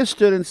Zacchaeus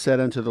stood and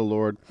said unto the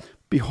Lord,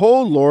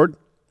 Behold, Lord,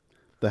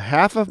 the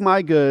half of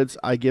my goods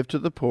I give to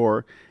the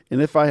poor,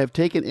 and if I have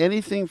taken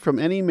anything from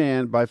any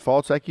man by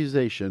false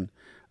accusation,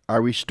 I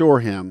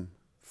restore him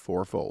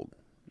fourfold.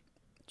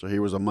 So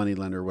here was a money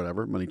lender,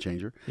 whatever, money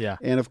changer. Yeah.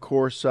 And of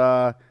course,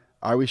 I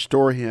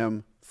restore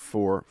him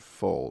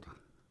fourfold.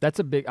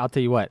 That's I'll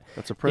tell you what.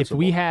 That's a principle. If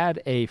we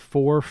had a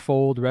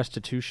fourfold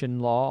restitution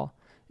law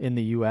in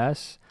the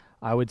U.S.,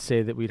 I would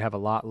say that we'd have a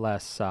lot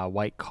less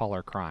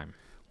white-collar crime.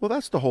 Well,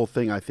 that's the whole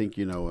thing. I think,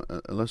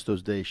 unless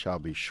those days shall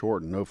be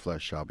shortened, no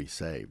flesh shall be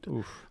saved.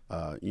 Oof.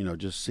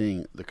 Just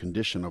seeing the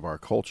condition of our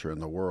culture in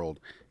the world,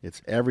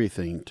 it's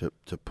everything to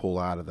pull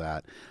out of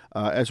that.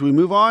 As we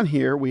move on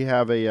here, we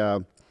have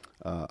a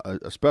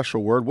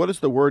special word. What is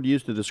the word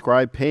used to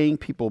describe paying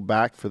people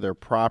back for their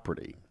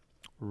property?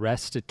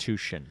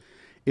 Restitution.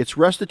 It's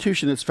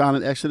restitution. It's found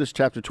in Exodus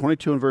chapter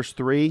 22 and verse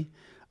 3.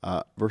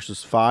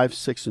 Verses 5,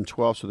 6, and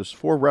 12. So there's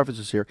 4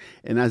 references here.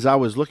 And as I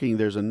was looking,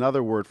 there's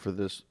another word for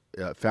this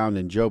found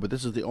in Job, but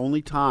this is the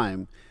only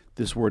time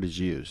this word is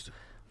used.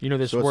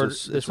 This word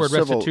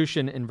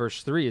restitution in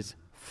verse 3 is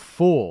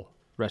full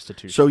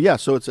restitution.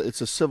 So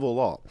it's a civil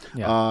law.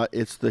 Yeah.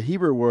 It's the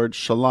Hebrew word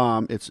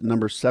shalom. It's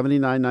number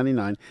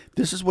 7999.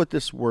 This is what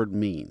this word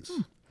means.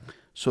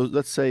 So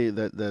let's say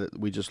that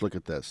we just look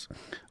at this.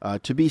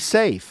 To be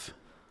safe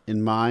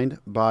in mind,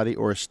 body,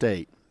 or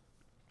estate.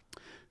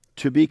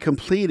 To be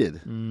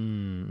completed,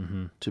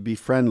 to be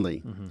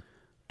friendly,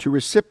 to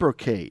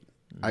reciprocate.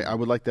 I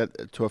would like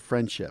that to a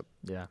friendship.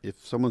 Yeah.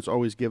 If someone's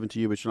always giving to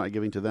you but you're not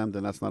giving to them,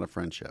 then that's not a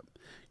friendship.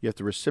 You have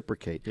to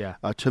reciprocate. Yeah.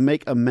 To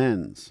make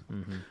amends.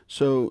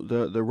 So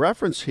the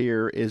reference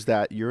here is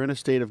that you're in a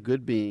state of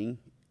good being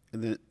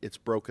and then it's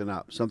broken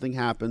up. Something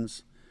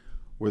happens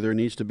where there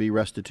needs to be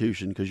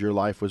restitution because your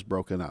life was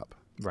broken up.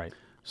 Right.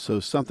 So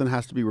something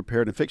has to be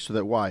repaired and fixed. So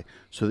that why?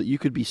 So that you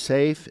could be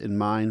safe in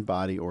mind,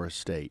 body, or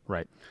estate.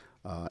 Right.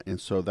 And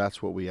so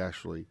that's what we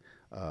actually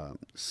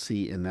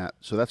see in that.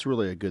 So that's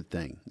really a good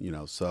thing,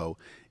 So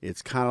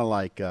it's kind of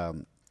like,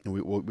 and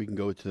we can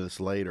go to this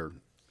later,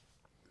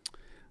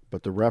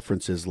 but the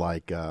reference is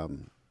like,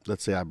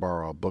 let's say I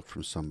borrow a book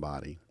from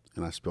somebody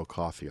and I spill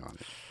coffee on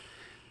it.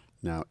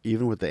 Now,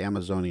 even with the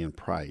Amazonian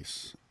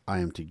price, I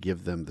am to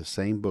give them the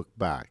same book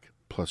back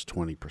plus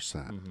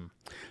 20%.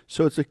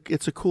 So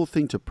it's a cool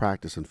thing to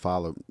practice and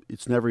follow.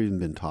 It's never even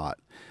been taught.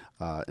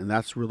 And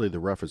that's really the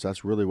reference.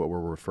 That's really what we're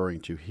referring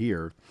to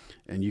here.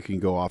 And you can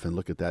go off and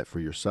look at that for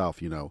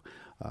yourself.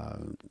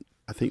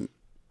 I think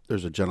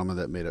there's a gentleman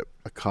that made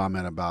a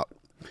comment about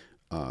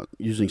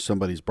using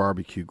somebody's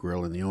barbecue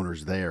grill and the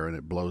owner's there and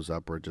it blows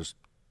up or it just,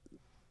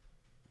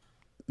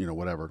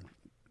 whatever,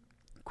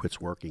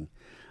 quits working.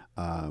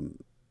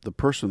 The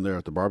person there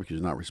at the barbecue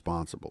is not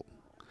responsible.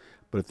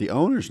 But if the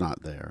owner's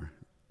not there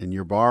and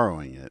you're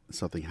borrowing it,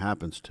 something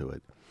happens to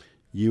it,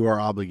 you are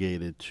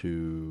obligated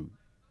to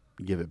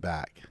give it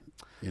back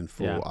in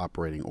full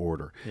operating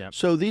order. Yep.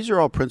 So these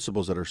are all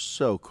principles that are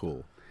so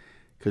cool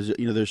because,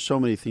 there's so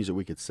many things that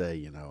we could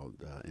say,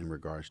 in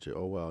regards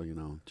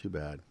to, too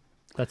bad.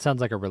 That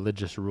sounds like a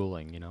religious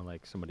ruling,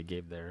 like somebody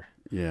gave their,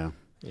 Yeah.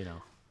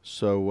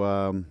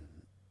 So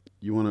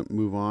you want to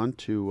move on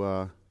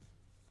to...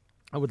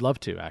 I would love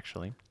to,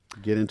 actually.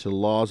 Get into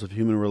laws of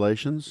human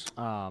relations.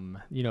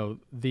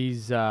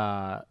 These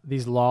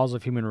laws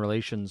of human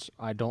relations,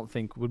 I don't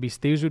think would be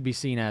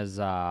seen as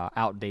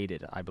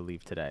outdated. I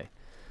believe today,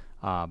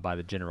 by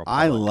the general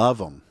public. I love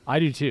them. I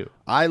do too.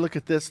 I look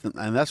at this,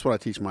 and that's what I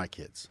teach my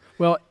kids.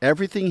 Well,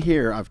 everything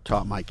here I've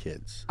taught my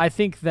kids. I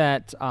think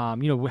that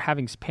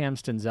having Pam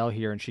Stenzel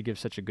here, and she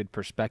gives such a good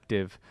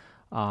perspective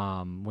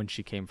when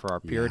she came for our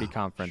Purity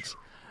Conference,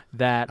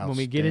 that when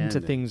we get into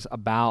things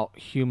about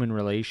human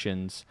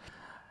relations,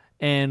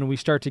 and we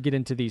start to get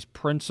into these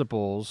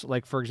principles,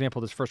 like, for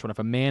example, this first one, if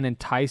a man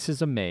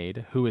entices a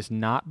maid who is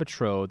not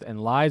betrothed and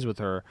lies with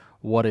her,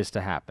 what is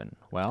to happen?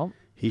 Well,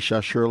 he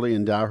shall surely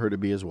endow her to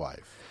be his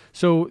wife.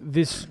 So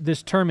this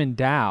term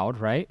endowed,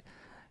 right?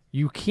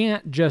 You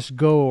can't just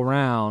go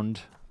around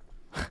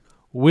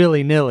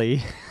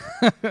willy-nilly,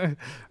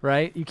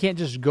 right? You can't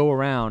just go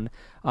around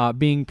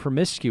being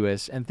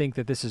promiscuous and think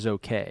that this is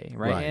okay,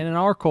 right? And in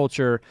our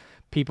culture,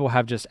 people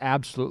have just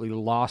absolutely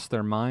lost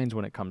their minds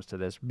when it comes to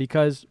this,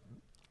 because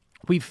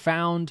we've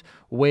found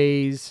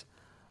ways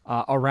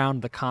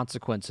around the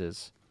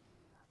consequences,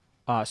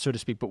 so to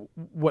speak. But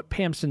what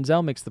Pam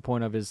Stenzel makes the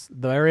point of is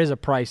there is a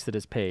price that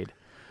is paid.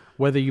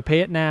 Whether you pay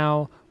it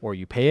now or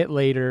you pay it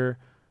later,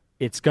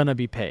 it's going to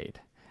be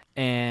paid.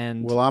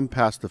 And well, I'm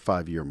past the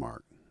 5-year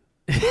mark.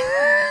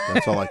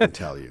 That's all I can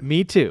tell you.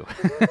 Me too.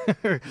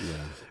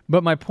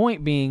 But my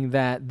point being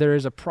that there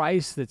is a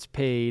price that's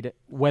paid,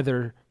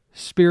 whether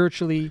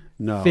spiritually,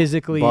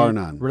 physically, bar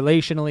none,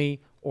 relationally,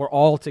 or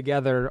all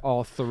together,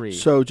 all three.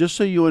 So just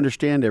so you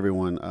understand,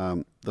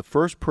 everyone, the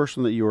first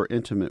person that you are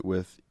intimate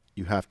with,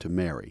 you have to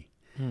marry.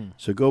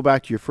 So go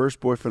back to your first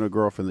boyfriend or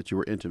girlfriend that you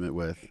were intimate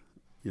with.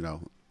 We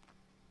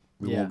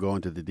won't go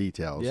into the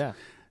details.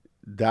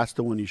 That's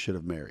the one you should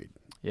have married.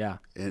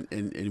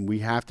 And we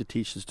have to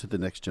teach this to the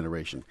next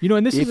generation.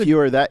 And this if you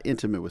are that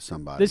intimate with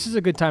somebody, this is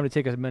a good time to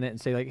take a minute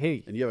and say, like,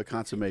 hey, and you have a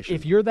consummation.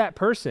 If you're that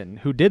person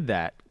who did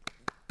that,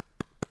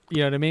 you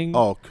know what I mean?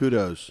 Oh,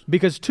 kudos.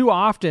 Because too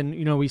often,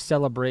 we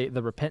celebrate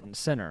the repentant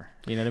sinner.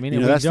 You know what I mean?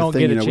 And that's we don't the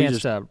thing, get a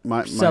chance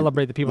to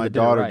celebrate the people that did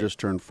it right. My daughter just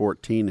turned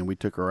 14, and we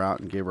took her out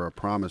and gave her a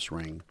promise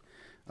ring,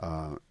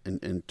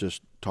 and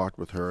just talked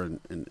with her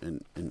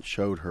and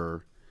showed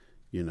her,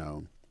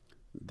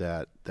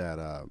 that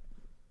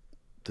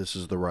this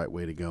is the right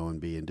way to go and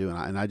be and do.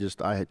 And I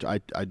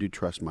do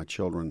trust my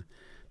children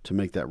to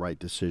make that right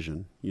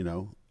decision.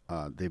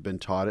 They've been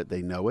taught it,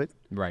 they know it,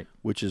 right?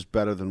 Which is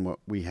better than what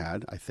we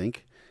had, I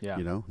think.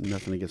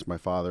 Nothing against my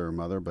father or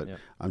mother, but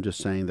I'm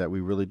just saying that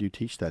we really do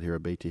teach that here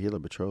at Beit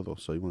Tehillah, betrothal.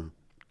 So you want to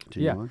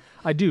continue on?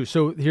 I do.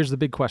 So here's the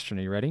big question.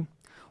 Are you ready?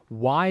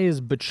 Why is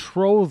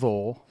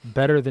betrothal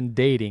better than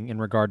dating in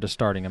regard to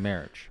starting a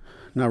marriage?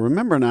 Now,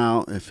 remember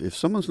if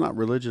someone's not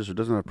religious or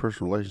doesn't have a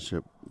personal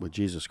relationship with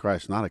Jesus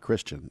Christ, not a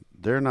Christian,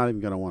 they're not even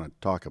going to want to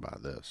talk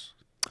about this.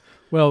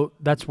 Well,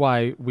 that's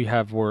why we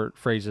have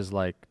phrases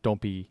like,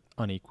 don't be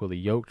unequally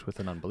yoked with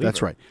an unbeliever.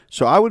 That's right.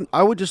 So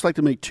I would just like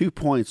to make 2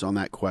 points on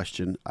that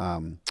question.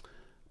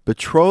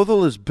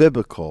 Betrothal is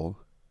biblical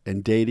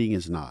and dating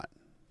is not.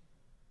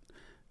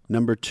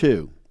 Number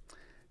 2,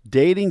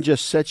 dating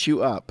just sets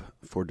you up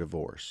for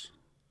divorce.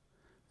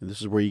 And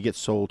this is where you get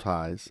soul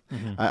ties.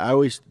 I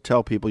always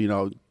tell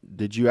people,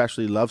 did you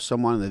actually love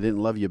someone and they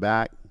didn't love you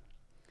back?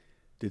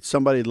 Did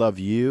somebody love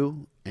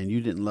you and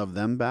you didn't love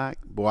them back?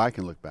 Boy, I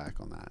can look back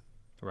on that.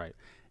 Right.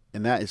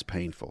 And that is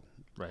painful.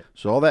 Right.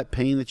 So all that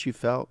pain that you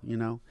felt,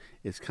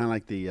 it's kind of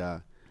like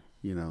the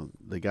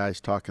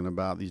guys talking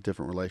about these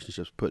different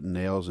relationships, putting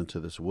nails into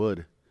this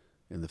wood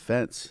in the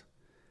fence.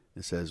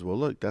 It says, well,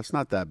 look, that's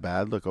not that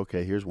bad. Look,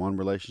 okay, here's one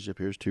relationship,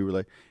 here's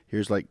 2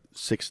 here's like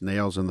 6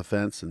 nails in the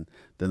fence, and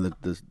then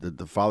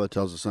the father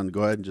tells the son,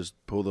 go ahead and just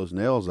pull those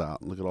nails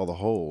out and look at all the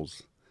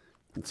holes.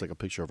 It's like a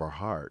picture of our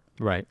heart.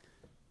 Right.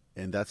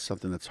 And that's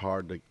something that's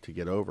hard to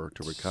get over,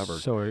 to recover.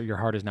 So your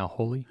heart is now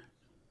holy?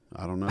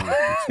 I don't know.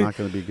 It's not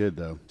going to be good,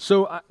 though.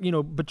 So,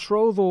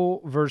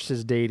 betrothal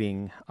versus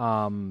dating.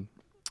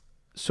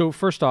 So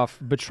first off,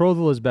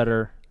 betrothal is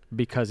better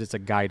because it's a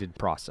guided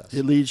process.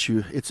 It leads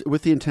you. It's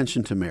with the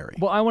intention to marry.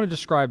 Well, I want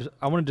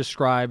to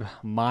describe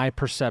my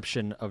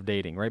perception of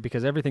dating, right?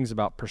 Because everything's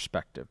about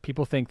perspective.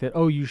 People think that,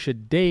 you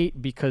should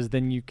date because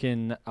then you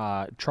can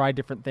try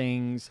different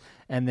things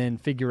and then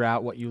figure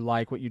out what you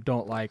like, what you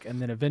don't like, and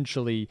then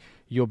eventually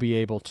you'll be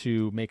able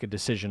to make a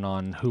decision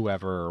on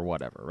whoever or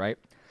whatever, right?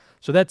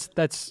 So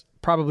that's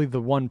probably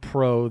the one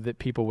pro that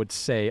people would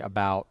say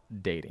about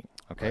dating,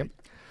 okay? Right.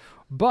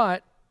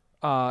 But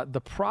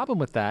the problem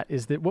with that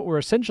is that what we're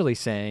essentially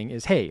saying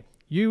is, hey,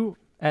 you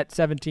at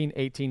 17,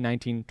 18,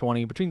 19,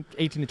 20, between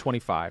 18 and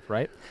 25,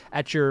 right?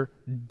 At your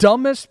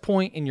dumbest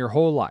point in your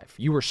whole life,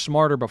 you were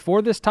smarter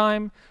before this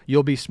time,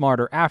 you'll be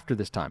smarter after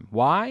this time.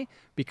 Why?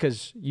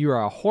 Because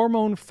you're a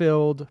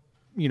hormone-filled,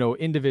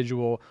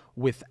 individual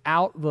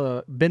without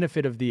the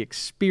benefit of the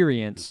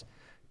experience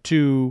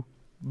to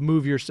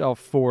move yourself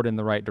forward in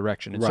the right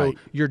direction. And so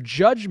your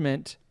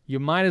judgment, you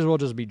might as well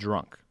just be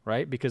drunk,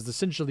 right? Because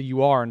essentially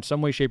you are in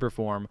some way, shape, or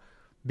form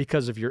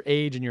because of your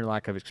age and your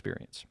lack of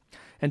experience.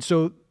 And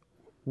so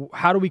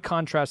how do we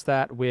contrast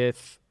that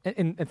with,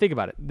 and think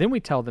about it. Then we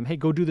tell them, hey,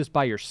 go do this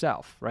by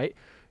yourself, right?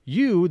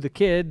 You, the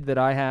kid that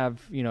I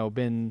have,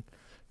 been,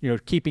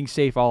 keeping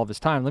safe all of this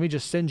time, let me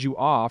just send you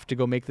off to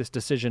go make this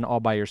decision all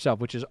by yourself,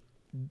 which is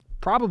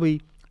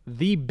probably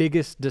the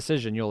biggest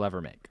decision you'll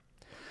ever make.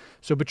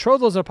 So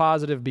betrothal is a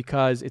positive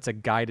because it's a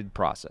guided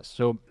process.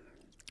 So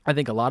I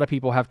think a lot of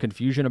people have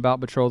confusion about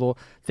betrothal,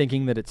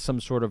 thinking that it's some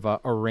sort of a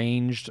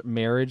arranged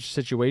marriage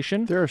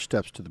situation. There are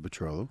steps to the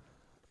betrothal.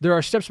 There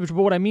are steps, but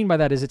what I mean by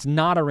that is it's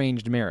not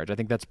arranged marriage. I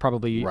think that's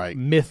probably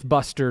myth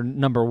buster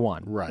number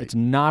one. Right. It's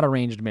not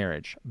arranged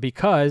marriage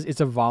because it's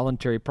a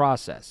voluntary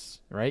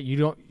process, right?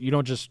 You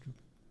don't just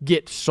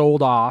get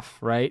sold off,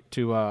 right,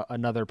 to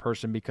another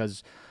person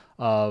because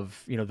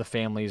of, the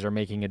families are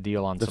making a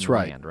deal on some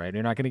land, right?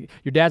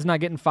 Your dad's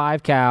not getting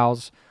 5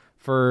 cows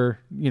for,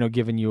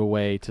 giving you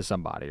away to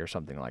somebody or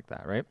something like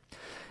that, right?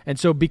 And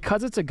so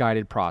because it's a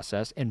guided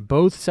process and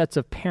both sets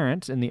of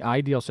parents in the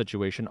ideal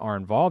situation are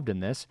involved in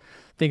this,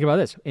 think about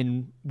this.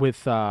 In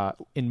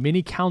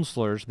many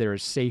counselors, there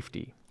is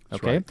safety,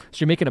 okay? Right. So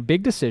you're making a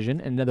big decision,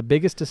 and the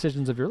biggest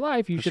decisions of your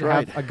life, you should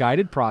have a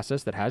guided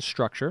process that has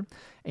structure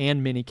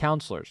and many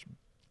counselors.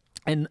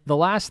 And the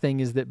last thing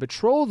is that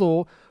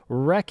betrothal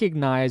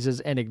recognizes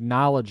and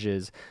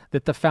acknowledges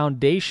that the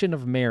foundation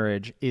of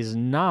marriage is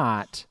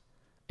not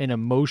an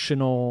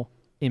emotional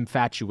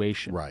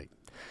infatuation. Right.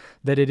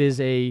 That it is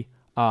a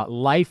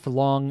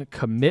lifelong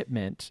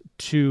commitment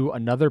to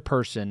another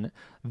person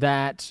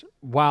that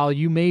while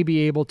you may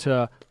be able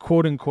to,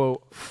 quote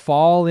unquote,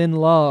 fall in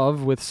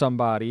love with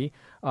somebody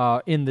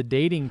in the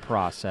dating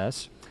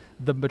process,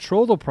 the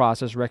betrothal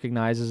process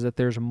recognizes that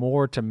there's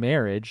more to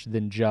marriage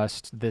than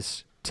just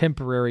this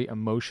temporary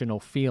emotional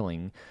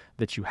feeling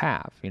that you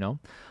have,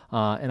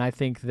 and I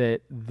think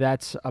that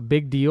that's a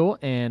big deal.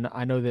 And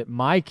I know that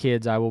my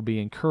kids, I will be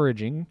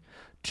encouraging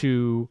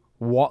to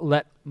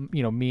let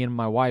me and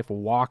my wife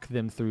walk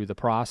them through the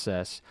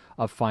process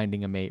of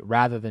finding a mate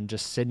rather than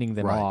just sending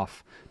them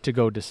off to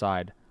go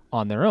decide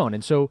on their own.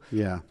 And so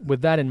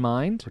with that in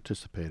mind,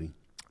 participating,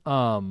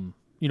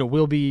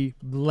 we'll be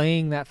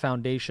laying that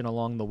foundation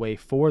along the way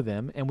for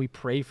them, and we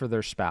pray for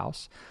their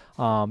spouse.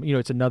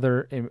 It's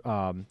another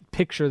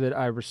picture that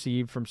I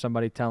received from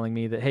somebody telling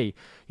me that, hey,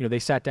 they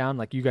sat down,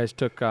 like you guys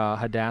took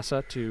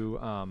Hadassah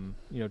to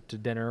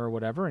dinner or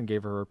whatever and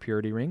gave her her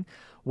purity ring.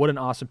 What an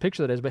awesome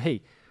picture that is. But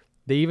hey,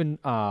 they even,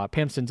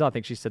 Pam Stenzel, I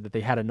think she said that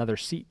they had another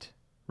seat,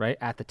 right,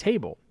 at the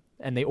table.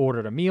 And they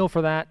ordered a meal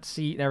for that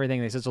seat and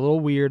everything. They said it's a little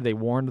weird. They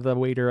warned the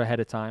waiter ahead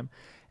of time.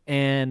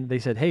 And they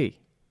said, hey,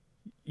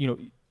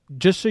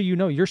 just so you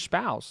know, your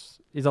spouse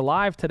is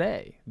alive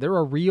today. They're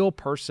a real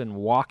person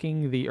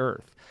walking the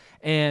earth.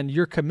 And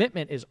your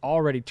commitment is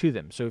already to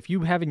them. So if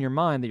you have in your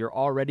mind that you're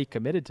already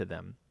committed to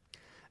them,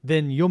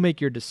 then you'll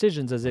make your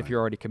decisions as if you're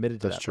already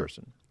committed to that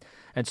person.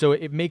 And so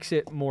it makes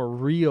it more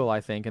real, I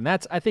think. And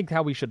that's, I think,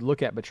 how we should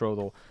look at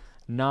betrothal,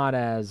 not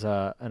as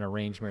an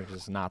arranged marriage.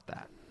 It's not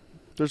that.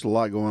 There's a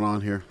lot going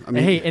on here. I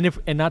mean,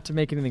 and not to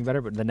make anything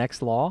better, but the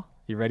next law,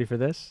 you ready for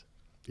this?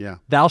 Yeah.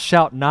 Thou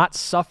shalt not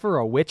suffer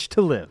a witch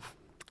to live.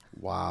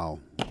 Wow.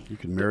 You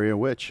can marry a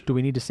witch. Do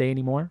we need to say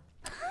any more?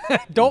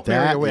 Don't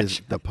marry a witch.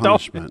 That is the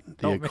punishment.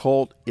 The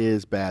occult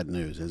is bad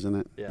news, isn't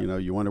it? Yeah.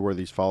 You wonder where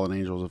these fallen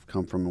angels have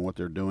come from and what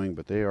they're doing,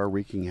 but they are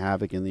wreaking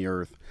havoc in the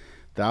earth.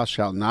 Thou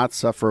shalt not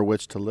suffer a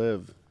witch to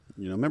live.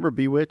 Remember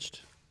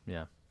Bewitched?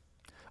 Yeah.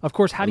 Of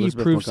course, how Elizabeth do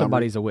you prove Montgomery?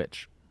 Somebody's a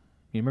witch?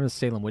 You remember the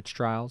Salem witch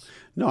trials?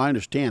 No, I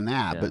understand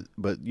that, Yeah.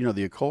 but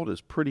the occult is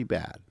pretty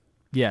bad.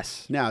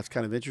 Yes. Now, it's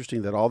kind of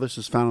interesting that all this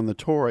is found in the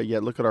Torah,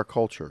 yet look at our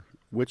culture.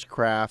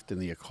 Witchcraft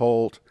and the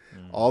occult,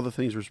 all the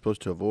things we're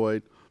supposed to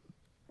avoid.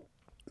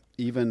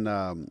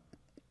 Even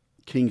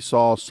King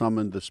Saul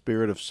summoned the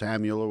spirit of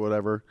Samuel or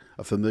whatever,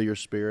 a familiar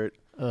spirit,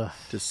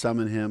 to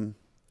summon him.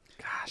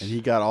 Gosh. And he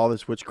got all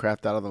this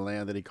witchcraft out of the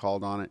land that he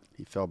called on it.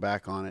 He fell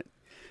back on it.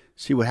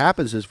 See, what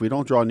happens is we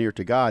don't draw near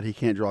to God, he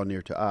can't draw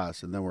near to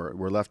us, and then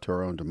we're left to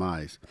our own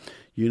demise.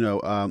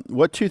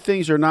 What two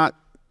things are not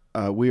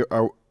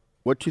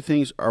what two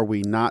things are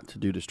we not to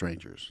do to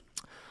strangers?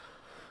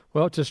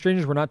 Well, to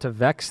strangers, we're not to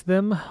vex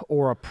them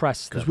or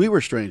oppress them. Because we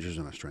were strangers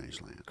in a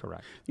strange land.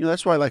 Correct.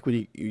 That's why, like,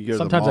 when you go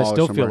Sometimes to the I mall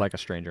still or feel somewhere, like a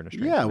stranger in a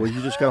strange yeah, land. well,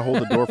 you just got to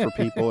hold the door for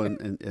people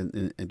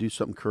and do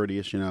something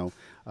courteous,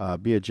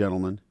 be a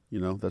gentleman.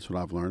 That's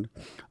what I've learned.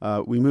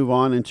 We move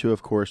on into,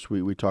 of course,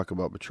 we talk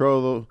about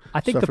betrothal,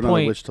 I think the suffering on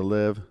point, which to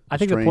live. I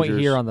think the point strangers.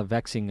 here on the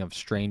vexing of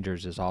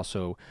strangers is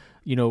also,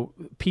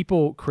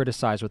 people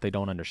criticize what they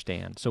don't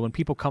understand. So when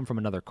people come from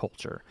another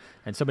culture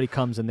and somebody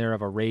comes and they're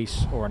of a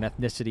race or an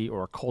ethnicity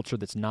or a culture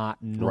that's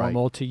not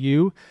normal to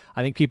you,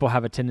 I think people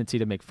have a tendency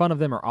to make fun of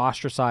them or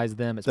ostracize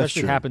them,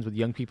 especially happens with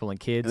young people and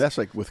kids. And that's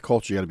like with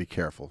culture, you got to be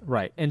careful.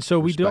 Right. And so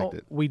we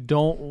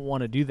don't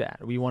want to do that.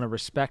 We want to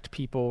respect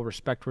people,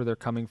 respect where they're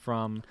coming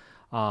from.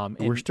 And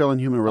we're still in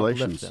human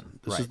relations. them.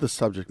 This is the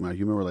subject matter,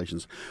 human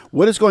relations.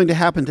 What is going to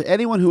happen to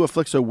anyone who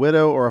afflicts a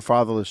widow or a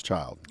fatherless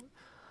child?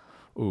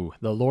 Ooh,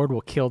 the Lord will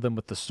kill them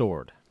with the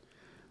sword.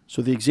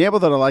 So the example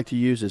that I like to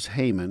use is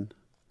Haman.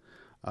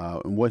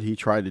 and what he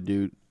tried to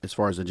do as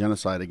far as a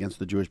genocide against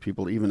the Jewish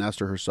people, even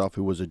Esther herself,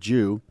 who was a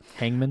Jew.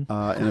 Hangman.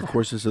 And of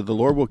course, it said the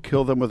Lord will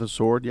kill them with a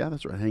sword. Yeah,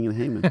 that's right, hanging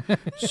Haman.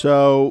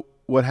 So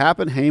what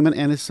happened? Haman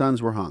and his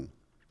sons were hung.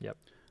 Yep.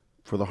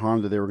 For the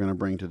harm that they were going to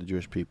bring to the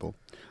Jewish people.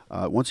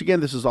 Once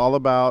again, this is all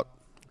about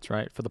That's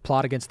right. For the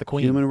plot against the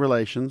queen. human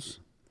relations.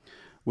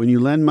 When you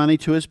lend money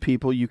to his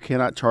people, you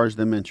cannot charge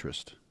them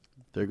interest.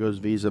 There goes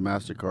Visa,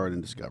 MasterCard,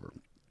 and Discover.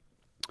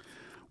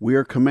 We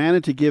are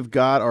commanded to give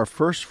God our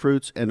first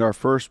fruits and our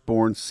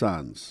firstborn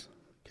sons.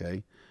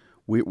 Okay?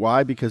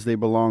 Why? Because they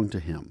belong to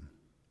him.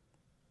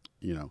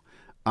 You know,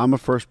 I'm a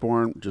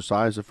firstborn.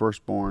 Josiah's a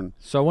firstborn.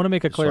 So I want to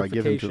make a So I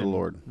clarification give him to the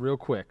Lord. real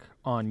quick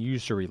on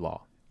usury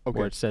law, Okay.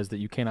 where it says that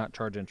you cannot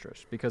charge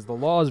interest, because the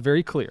law is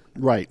very clear,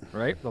 Right.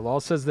 right? The law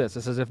says this.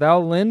 It says, if thou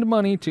lend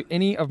money to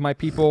any of my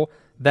people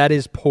that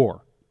is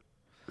poor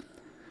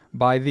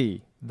by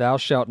thee, thou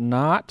shalt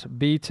not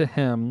be to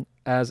him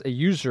as a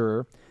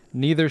usurer,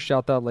 neither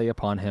shalt thou lay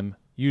upon him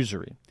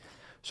usury.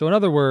 So in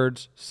other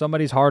words,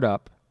 somebody's hard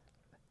up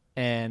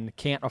and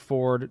can't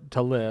afford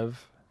to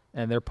live,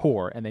 and they're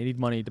poor, and they need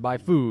money to buy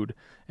food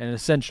and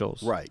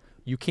essentials. Right.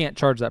 You can't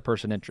charge that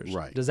person interest.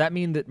 Right. Does that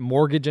mean that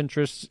mortgage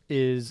interest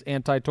is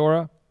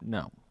anti-Torah?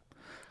 No.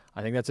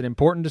 I think that's an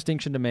important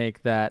distinction to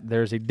make, that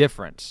there's a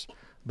difference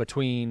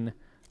between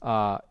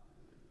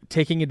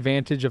taking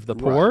advantage of the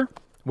poor, Right.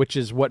 which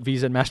is what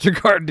Visa and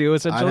MasterCard do, I'd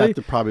essentially. have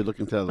to probably look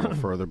into that a little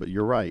further, but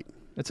you're right.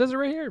 It says it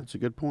right here. It's a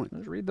good point.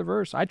 Just read the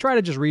verse. I try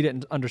to just read it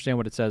and understand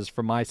what it says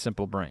from my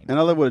simple brain. And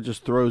I love what it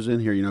just throws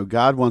in here. You know,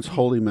 God wants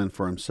holy men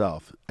for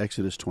himself.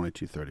 Exodus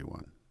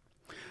 22:31.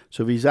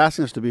 So if he's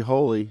asking us to be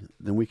holy,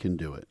 then we can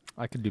do it.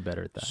 I could do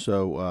better at that.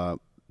 So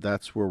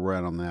that's where we're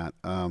at on that.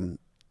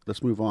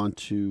 Let's move on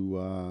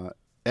to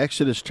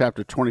Exodus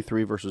chapter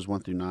 23, verses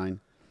 1 through 9.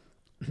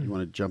 You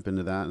want to jump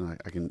into that? And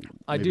I can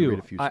I maybe do. read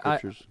a few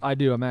scriptures. I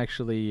do. I'm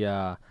actually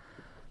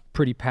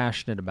pretty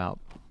passionate about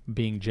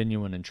being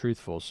genuine and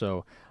truthful.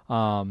 So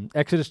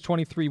Exodus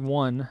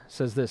 23:1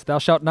 says this, thou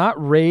shalt not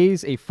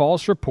raise a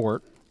false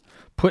report,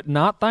 put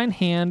not thine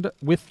hand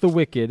with the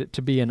wicked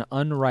to be an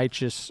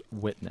unrighteous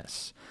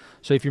witness.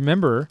 So if you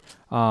remember,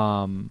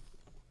 in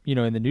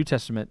the New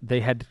Testament, they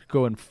had to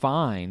go and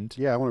find.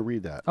 Yeah, I want to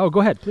read that. Oh, go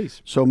ahead,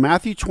 please. So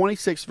Matthew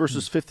 26,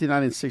 verses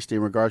 59 and 60,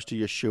 in regards to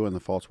Yeshua and the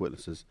false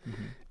witnesses,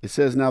 it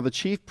says, now the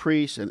chief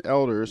priests and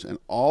elders and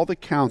all the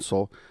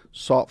council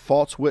sought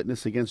false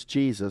witness against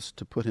Jesus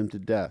to put him to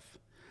death,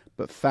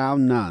 but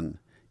found none.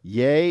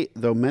 Yea,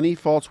 though many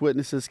false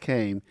witnesses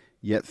came,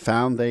 yet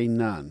found they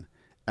none.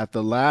 At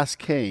the last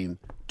came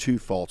 2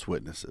 false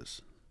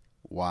witnesses.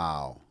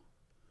 Wow.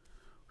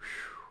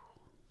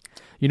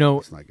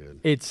 It's not good.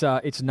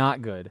 It's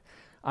not good.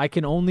 I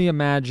can only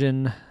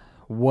imagine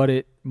what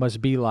it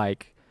must be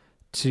like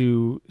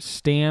to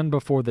stand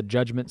before the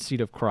judgment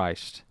seat of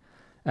Christ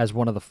as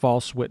one of the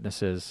false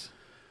witnesses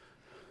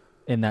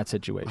in that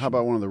situation. How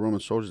about one of the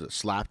Roman soldiers that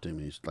slapped him?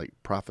 He's like,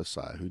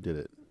 prophesy. Who did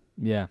it?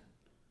 Yeah,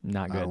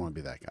 not good. I don't want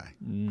to be that guy.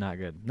 Not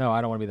good. No,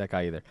 I don't want to be that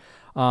guy either.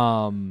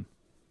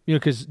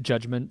 Because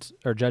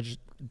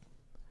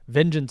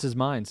vengeance is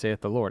mine,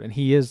 saith the Lord, and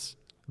he is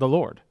the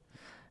Lord.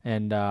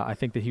 And I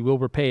think that he will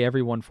repay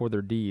everyone for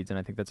their deeds, and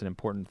I think that's an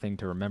important thing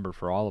to remember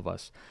for all of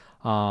us.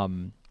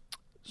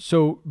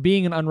 So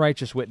being an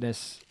unrighteous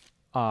witness,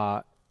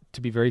 to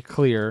be very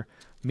clear,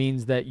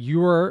 means that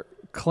you're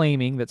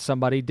claiming that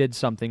somebody did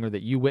something or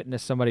that you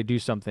witnessed somebody do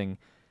something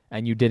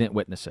and you didn't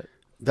witness it.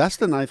 That's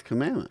the 9th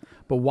commandment.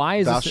 But why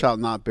is Thou this? shalt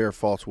not bear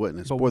false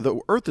witness. Boy, the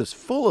earth is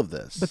full of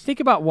this. But think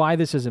about why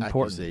this is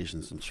important.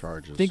 Accusations and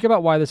charges. Think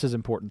about why this is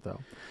important,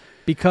 though.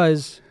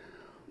 Because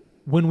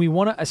when we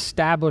want to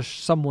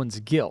establish someone's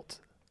guilt,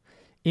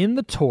 in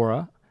the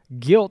Torah,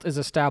 guilt is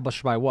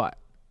established by what?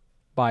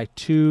 By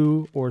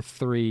 2 or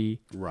 3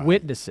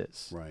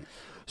 witnesses. Right.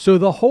 So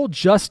the whole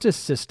justice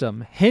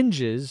system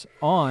hinges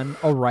on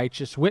a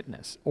righteous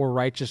witness or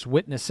righteous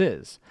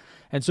witnesses.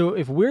 And so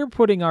if we're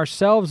putting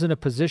ourselves in a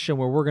position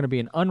where we're going to be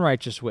an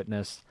unrighteous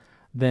witness,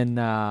 then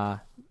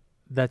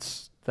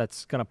that's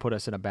going to put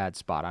us in a bad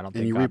spot. I don't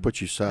think. And you reap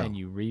what you sow. And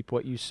you reap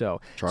what you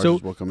sow.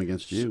 Charges will come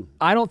against you.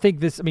 I don't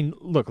think this. I mean,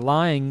 look,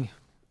 lying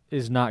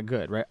is not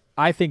good, right?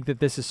 I think that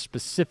this is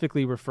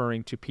specifically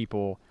referring to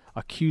people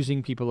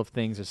accusing people of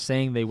things or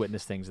saying they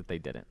witnessed things that they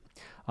didn't.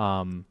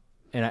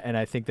 And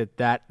I think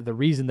that the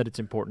reason that it's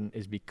important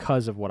is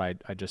because of what I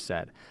just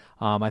said.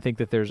 I think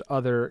that there's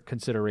other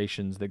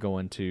considerations that go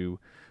into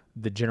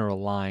the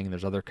general lying.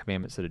 There's other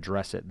commandments that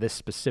address it. This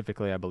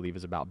specifically, I believe,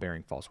 is about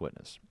bearing false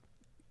witness.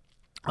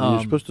 And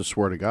you're supposed to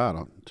swear to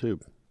God, too.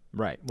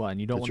 Right. Well,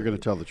 and you don't. That you're going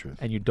to tell the truth.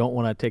 And you don't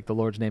want to take the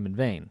Lord's name in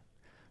vain.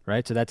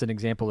 Right? So that's an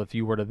example. If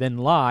you were to then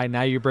lie,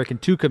 now you're breaking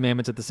 2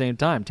 commandments at the same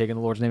time, taking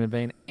the Lord's name in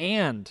vain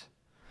and...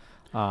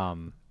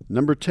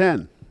 Number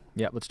 10.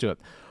 Yeah, let's do it.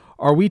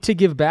 Are we to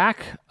give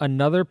back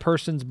another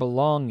person's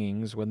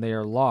belongings when they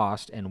are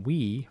lost and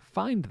we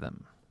find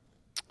them?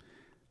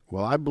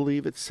 Well, I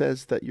believe it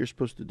says that you're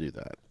supposed to do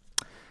that.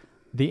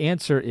 The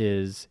answer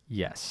is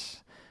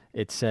yes.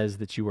 it says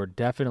that you are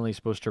definitely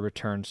supposed to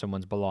return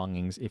someone's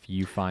belongings if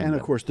you find And them.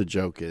 of course, the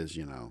joke is,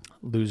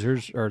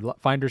 Losers or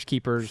finders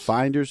keepers.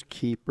 finders,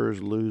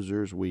 keepers,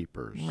 losers,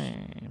 weepers.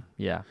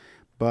 Yeah.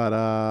 But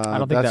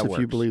don't think that's that if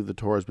you works. believe the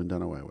Torah has been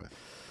done away with.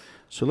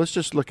 So let's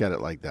just look at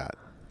it like that.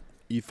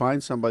 You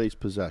find somebody's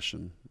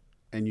possession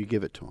and you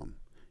give it to them.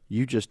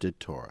 You just did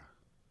Torah.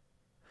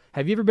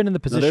 Have you ever been in the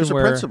position there's a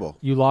where principle.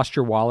 you lost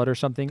your wallet or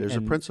something? There's a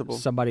and principle.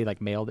 Somebody like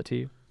mailed it to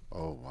you.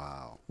 Oh,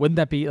 wow. Wouldn't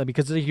that be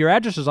because your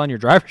address is on your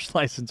driver's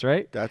license,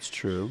 right? That's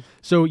true.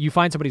 So you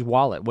find somebody's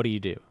wallet. What do?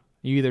 You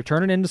either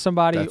turn it into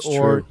somebody That's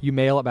or true. you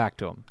mail it back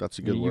to them. That's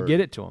a good You word. get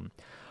it to them.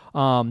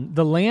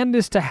 The land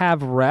is to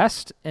have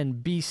rest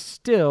and be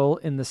still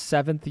in the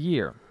 7th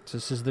year. So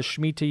this is the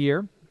Shemitah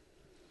year.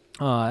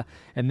 And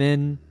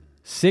then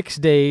 6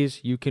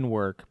 days you can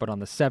work, but on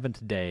the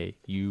 7th day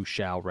you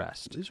shall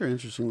rest. These are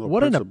interesting little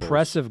What an principles.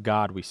 oppressive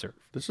God we serve.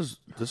 This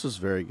is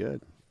very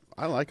good.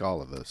 I like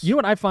all of this. You know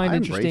what I find I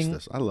embrace interesting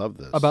this. I love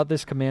this. about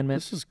this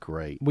commandment? This is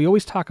great. We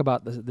always talk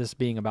about this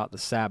being about the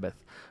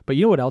Sabbath, but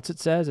you know what else it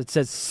says? It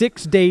says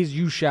 6 days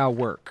you shall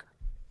work.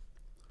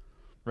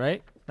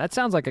 Right? That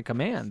sounds like a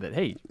command that,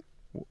 hey,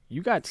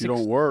 you got If you 6.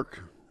 don't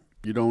work,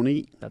 you don't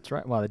eat. That's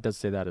right. Well, it does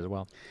say that as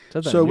well. It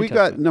says that in So the New we got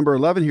Testament. number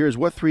 11 here is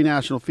what 3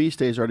 national feast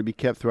days are to be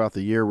kept throughout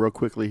the year. Real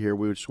quickly here,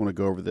 we just want to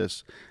go over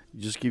this.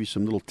 Just give you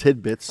some little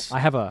tidbits. I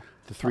have the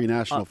The 3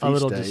 national feast a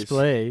little days.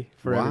 display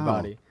for Wow.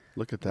 everybody.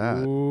 Look at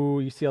that.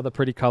 Ooh, you see all the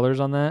pretty colors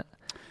on that?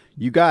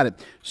 You got it.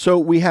 So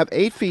we have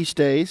 8 feast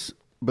days,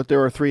 but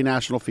there are 3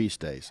 national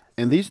feast days.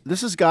 And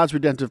this is God's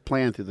redemptive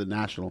plan through the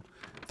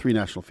 3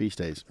 national feast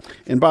days.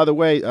 And by the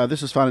way,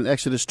 this is found in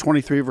Exodus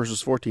 23,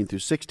 verses 14 through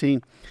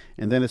 16.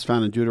 And then it's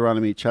found in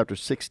Deuteronomy chapter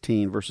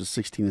 16, verses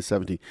 16 and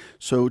 17.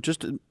 So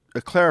just to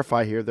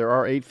clarify here, there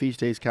are 8 feast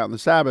days counting the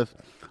Sabbath,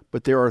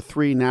 but there are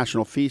 3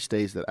 national feast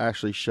days that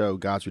actually show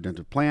God's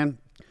redemptive plan.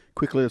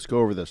 Quickly, let's go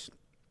over this.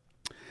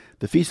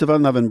 The Feast of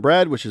Unleavened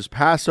Bread, which is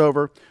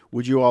Passover.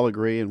 Would you all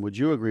agree, and would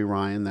you agree,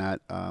 Ryan, that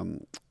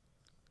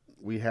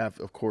we have,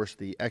 of course,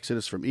 the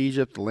Exodus from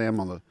Egypt, the lamb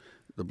on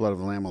the blood of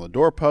the lamb on the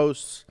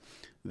doorposts.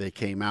 They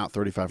came out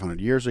 3,500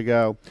 years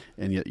ago,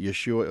 and yet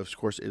Yeshua, of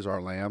course, is our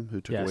lamb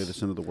who took Yes. away the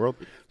sin of the world.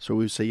 So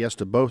we say yes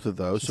to both of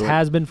those. It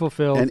has been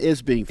fulfilled and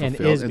is being and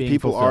fulfilled, is and being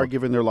people are fulfilled.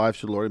 giving their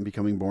lives to the Lord and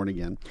becoming born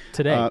again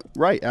today.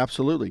 Right,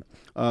 absolutely.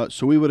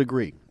 So we would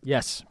agree.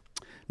 Yes.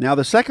 Now,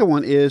 the second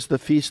one is the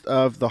Feast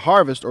of the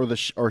Harvest, or or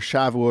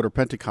Shavuot, or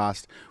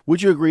Pentecost.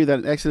 Would you agree that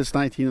in Exodus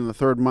 19, in the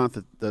 3rd month,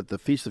 that the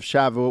Feast of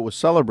Shavuot was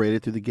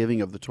celebrated through the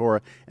giving of the Torah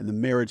and the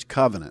marriage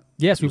covenant?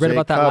 Yes, we read Mosaic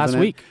about that last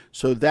covenant. week.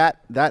 So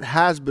that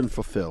has been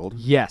fulfilled,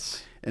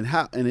 Yes. and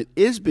it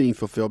is being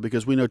fulfilled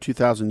because we know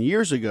 2,000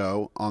 years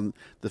ago on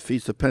the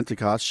Feast of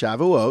Pentecost,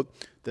 Shavuot,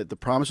 that the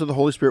promise of the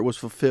Holy Spirit was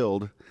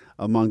fulfilled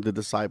among the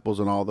disciples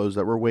and all those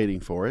that were waiting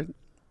for it.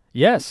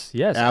 Yes,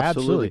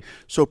 absolutely.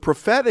 So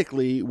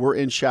prophetically, we're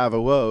in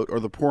Shavuot, or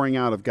the pouring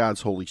out of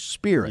God's Holy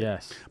Spirit.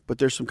 Yes. But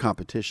there's some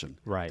competition.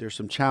 Right. There's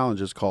some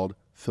challenges called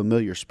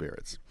familiar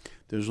spirits.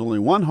 There's only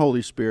one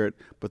Holy Spirit,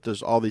 but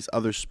there's all these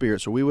other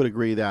spirits. So we would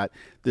agree that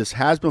this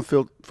has been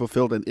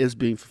fulfilled and is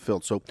being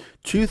fulfilled. So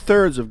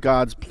 2/3 of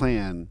God's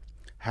plan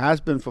has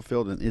been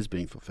fulfilled and is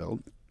being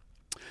fulfilled.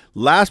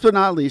 Last but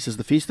not least is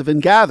the Feast of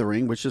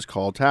Ingathering, which is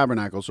called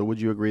Tabernacle. So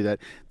would you agree that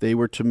they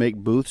were to make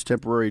booths,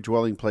 temporary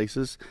dwelling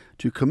places,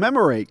 to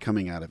commemorate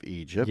coming out of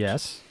Egypt?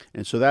 Yes.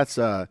 And so that's,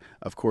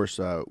 of course,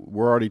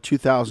 we're already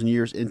 2,000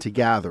 years into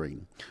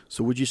gathering.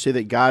 So would you say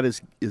that God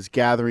is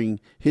gathering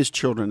his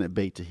children at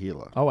Beit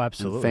Tehillah? Oh,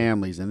 absolutely. And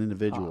families and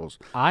individuals.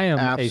 I am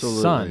Absolutely.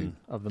 a son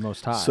of the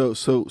Most High.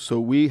 So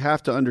we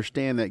have to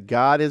understand that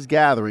God is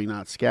gathering,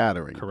 not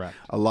scattering. Correct.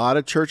 A lot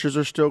of churches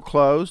are still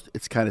closed.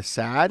 It's kind of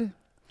sad.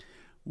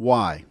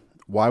 Why?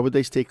 Why would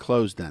they stay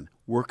closed then?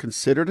 We're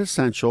considered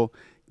essential.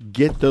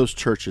 Get those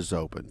churches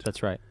opened.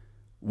 That's right.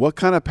 What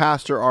kind of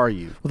pastor are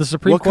you? Well, the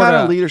Supreme what Court kind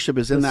of of- leadership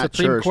is in the that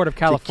Supreme church Court of to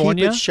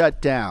California keep it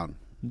shut down?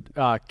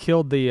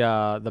 Killed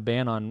the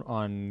ban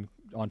on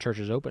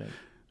churches opening.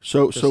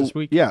 So this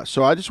week. yeah.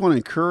 So I just want to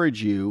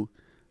encourage you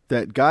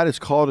that God has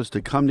called us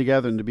to come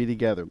together and to be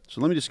together. So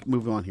let me just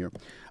move on here.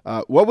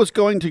 What was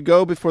going to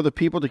go before the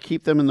people to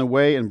keep them in the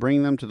way and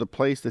bring them to the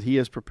place that he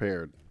has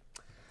prepared?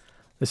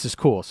 This is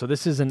cool. So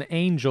this is an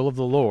angel of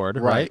the Lord,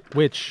 Right.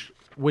 Which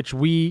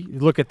we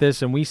look at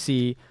this and we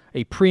see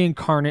a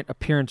pre-incarnate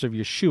appearance of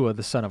Yeshua,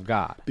 the Son of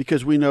God.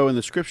 Because we know in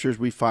the scriptures,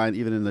 we find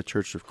even in the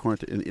church of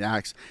Corinth in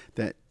Acts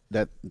that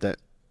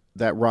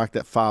rock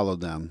that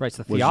followed them Right, it's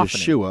the was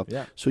theophany. Yeshua.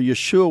 Yeah. So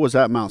Yeshua was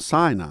at Mount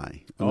Sinai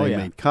when Oh, they yeah.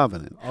 made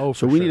covenant. Oh,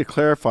 so for we sure. need to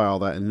clarify all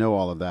that and know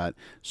all of that.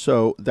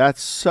 So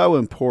that's so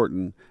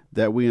important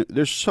that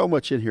there's so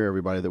much in here,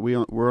 everybody, that we're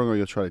only going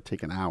to try to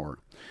take an hour.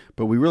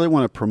 But we really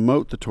want to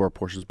promote the Torah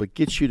portions, but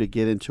get you to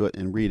get into it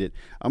and read it.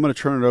 I'm going to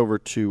turn it over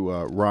to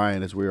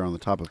Ryan as we are on the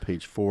top of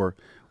page 4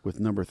 with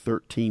number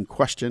 13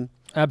 question.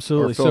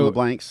 Absolutely. Or fill in So the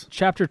blanks.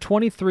 chapter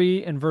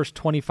 23 and verse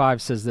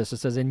 25 says this. It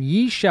says, "And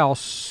ye shall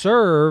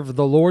serve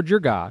the Lord your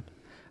God,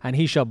 and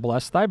he shall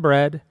bless thy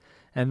bread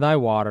and thy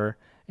water,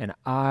 and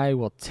I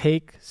will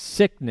take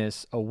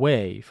sickness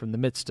away from the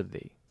midst of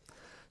thee."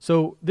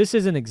 So this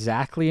isn't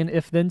exactly an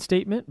if-then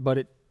statement, but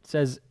it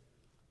says,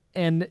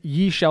 and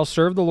ye shall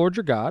serve the Lord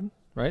your God,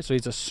 right? So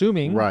he's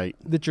assuming Right.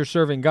 that you're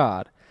serving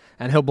God,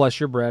 and he'll bless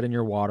your bread and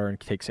your water and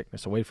take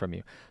sickness away from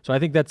you. So I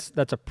think that's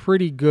a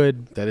pretty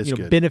good, That is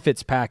good.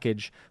 benefits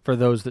package for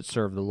those that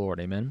serve the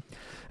Lord. Amen.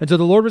 And so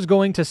the Lord was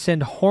going to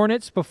send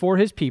hornets before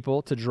his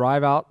people to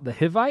drive out the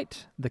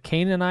Hivite, the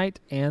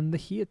Canaanite, and the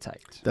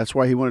Hittite. That's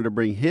why he wanted to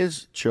bring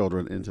his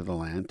children into the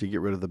land to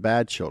get rid of the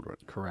bad children.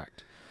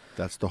 Correct.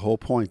 That's the whole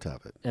point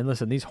of it. And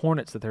listen, these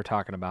hornets that they're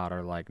talking about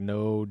are like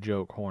no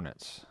joke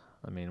hornets.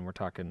 I mean, we're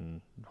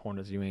talking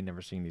hornets. You ain't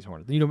never seen these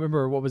hornets. You know,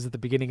 remember what was at the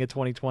beginning of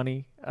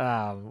 2020?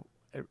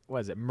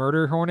 Was it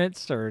murder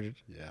hornets or?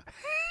 Yeah.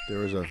 There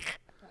was a...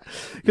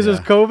 Because it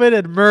was COVID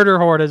and murder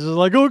hornets. It was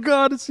like, oh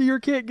God, it's you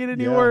can't get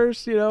any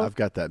worse. You know. I've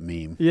got that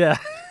meme. Yeah.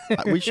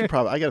 We should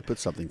probably... I got to put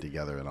something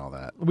together and all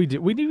that. We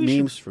do. We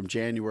Memes from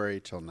January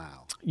till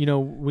now. You know,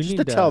 we Just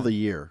need to tell the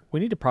year. We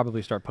need to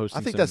probably start posting.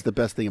 I think that's the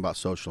best thing about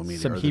social media.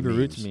 some are the Hebrew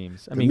memes. Roots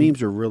memes. The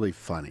memes are really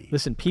funny.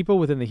 Listen, people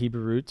within the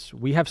Hebrew Roots,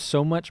 we have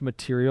so much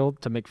material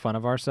to make fun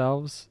of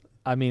ourselves.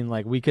 I mean,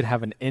 like, we could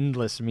have an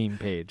endless meme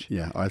page.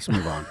 Yeah, all right, let's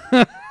move on.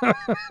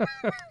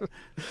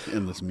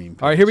 Endless meme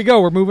page. All right, here we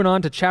go. We're moving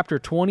on to chapter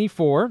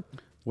 24.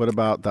 What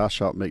about thou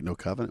shalt make no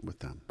covenant with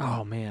them?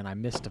 Oh, man, I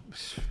missed a...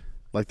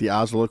 Like the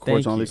Oslo Accords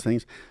Thank and all you. these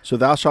things. So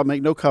thou shalt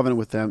make no covenant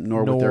with them,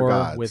 nor with their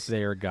gods. with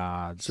their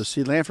gods. So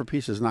see, land for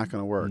peace is not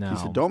going to work. No. He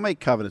said, don't make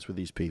covenants with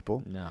these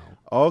people. No.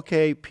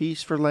 Okay,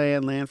 peace for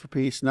land, land for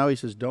peace. No, he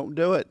says, don't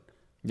do it.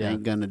 Yeah.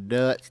 Ain't going to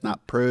do it. It's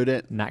not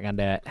prudent. Not going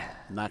to do it.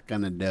 Not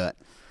going to do it.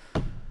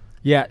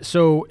 Yeah,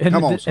 so... And,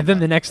 Come on, and then somebody.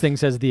 the next thing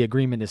says the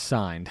agreement is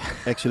signed.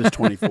 Exodus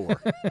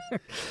 24.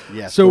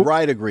 Yes, So- the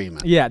right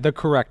agreement. Yeah, the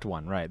correct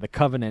one, right. The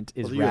covenant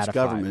is Well, the U.S. ratified.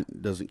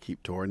 government doesn't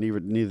keep Torah,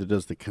 neither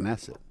does the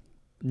Knesset.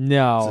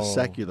 No. It's a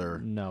secular,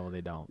 No,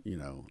 they don't.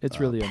 It's It's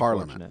really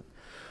parliament. unfortunate.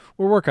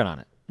 We're working on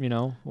it, We're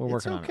It's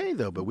working on it. okay,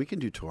 though, but we can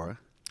do Torah.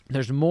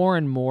 There's more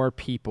and more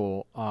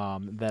people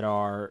that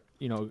are,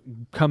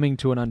 coming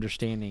to an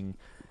understanding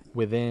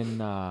within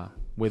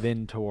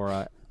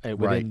Torah, within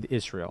Right.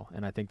 Israel,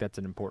 and I think that's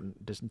an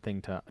important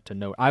thing to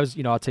note. I'll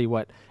tell you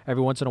what,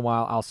 every once in a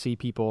while I'll see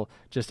people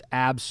just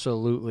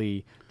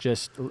absolutely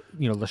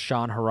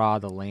lashon hara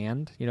the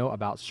land,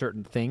 about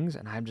certain things,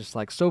 and I'm just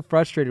like so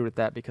frustrated with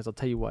that because I'll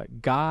tell you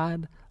what,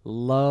 God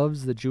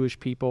loves the Jewish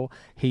people.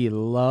 He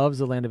loves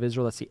the land of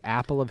Israel. That's the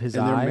apple of his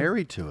And eye. they're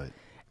married to it.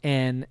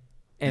 And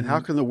how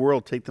can the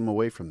world take them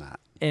away from that?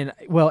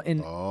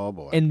 Oh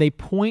boy. And they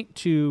point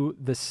to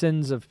the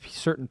sins of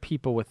certain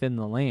people within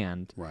the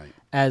land Right.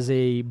 as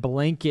a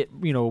blanket,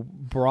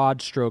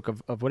 broad stroke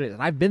of what it is.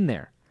 And I've been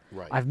there.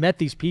 Right. I've met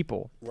these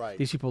people. Right.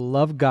 These people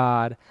love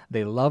God.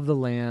 They love the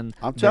land.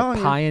 I'm They're telling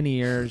you.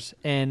 pioneers.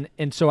 And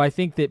so I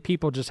think that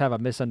people just have a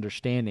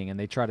misunderstanding and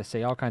they try to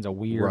say all kinds of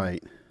weird,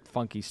 Right.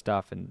 funky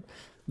stuff. And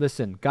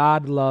listen,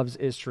 God loves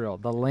Israel,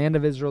 the land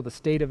of Israel, the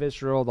state of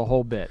Israel, the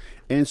whole bit.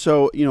 And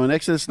so, in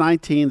Exodus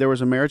 19, there was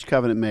a marriage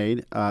covenant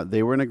made.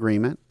 They were in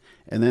agreement.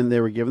 And then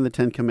they were given the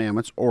 10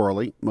 Commandments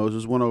orally.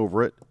 Moses went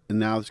over it. And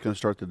now it's going to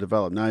start to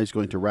develop. Now he's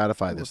going to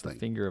ratify this thing.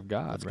 Finger of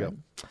God. Let's right?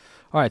 go.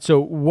 All right. So,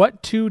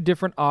 what two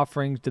different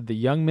offerings did the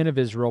young men of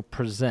Israel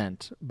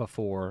present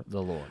before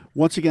the Lord?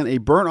 Once again, a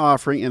burnt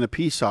offering and a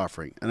peace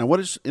offering. And I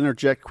want to just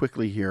interject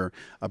quickly here.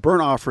 A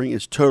burnt offering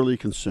is totally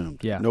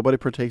consumed. Yeah. Nobody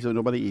partakes of it.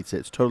 Nobody eats it.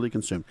 It's totally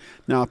consumed.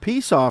 Now, a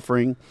peace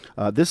offering,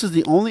 this is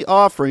the only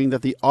offering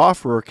that the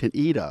offerer can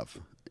eat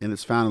of. And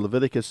it's found in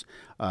Leviticus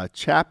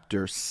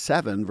chapter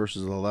 7,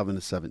 verses 11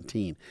 to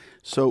 17.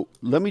 So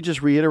let me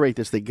just reiterate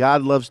this, that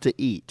God loves to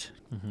eat.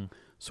 Mm-hmm.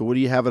 So what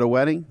do you have at a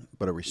wedding?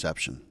 But a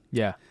reception.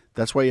 Yeah.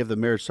 That's why you have the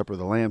marriage supper of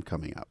the Lamb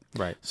coming up.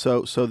 Right.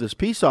 So this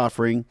peace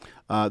offering,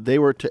 they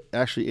were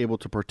actually able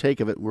to partake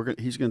of it.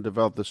 He's going to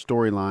develop the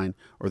storyline,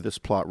 or this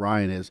plot,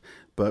 Ryan is.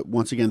 But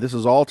once again, this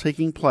is all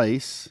taking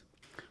place,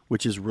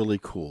 which is really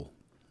cool.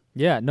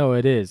 Yeah. No,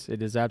 it is.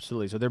 It is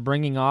absolutely. So they're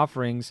bringing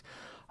offerings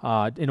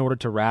in order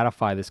to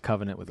ratify this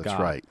covenant with God. That's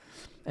right.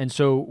 And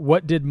so,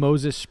 what did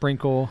Moses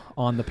sprinkle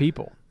on the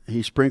people?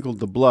 He sprinkled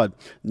the blood.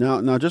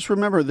 Now, just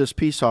remember this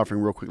peace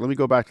offering real quick. Let me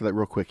go back to that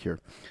real quick here.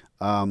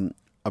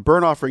 A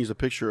burnt offering is a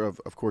picture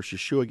of course,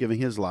 Yeshua giving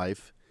his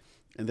life,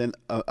 and then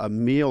a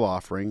meal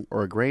offering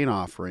or a grain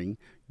offering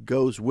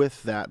goes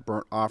with that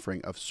burnt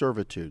offering of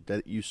servitude,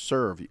 that you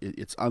serve.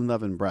 It's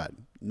unleavened bread,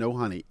 no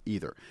honey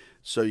either.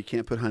 So you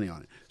can't put honey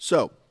on it.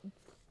 So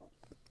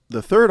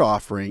the third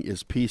offering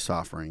is peace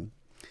offering.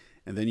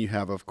 And then you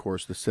have, of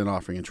course, the sin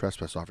offering and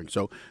trespass offering.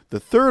 So the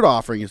third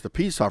offering is the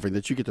peace offering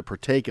that you get to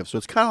partake of. So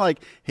it's kind of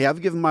like, hey,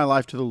 I've given my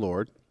life to the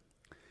Lord.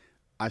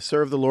 I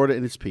serve the Lord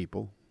and his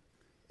people.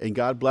 And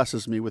God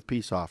blesses me with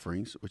peace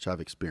offerings, which I've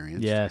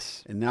experienced.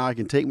 Yes. And now I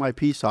can take my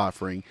peace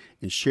offering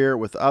and share it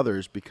with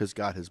others because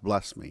God has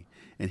blessed me.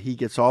 And he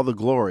gets all the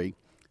glory,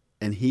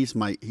 and he's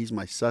my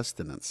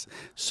sustenance.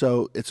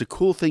 So it's a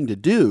cool thing to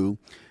do,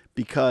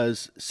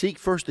 because seek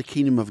first the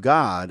kingdom of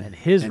God And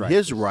his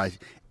right.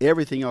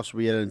 Everything else will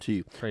be added unto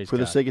you. Praise For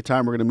the God. sake of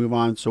time, we're going to move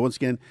on. So once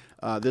again,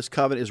 this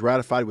covenant is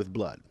ratified with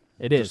blood.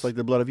 It is. Just like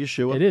the blood of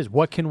Yeshua. It is.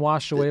 What can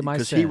wash away my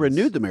sins? Because he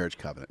renewed the marriage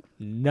covenant.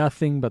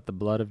 Nothing but the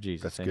blood of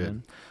Jesus. That's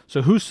Amen. good.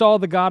 So who saw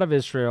the God of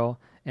Israel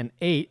and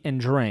ate and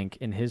drank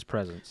in his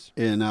presence?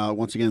 And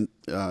once again,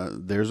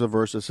 there's a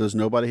verse that says,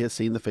 nobody has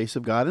seen the face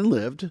of God and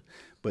lived,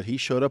 but he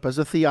showed up as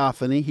a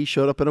theophany. He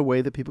showed up in a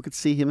way that people could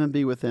see him and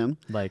be with him.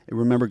 Like and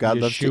remember, God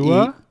loves to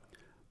Yeshua? eat.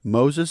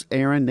 Moses,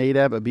 Aaron,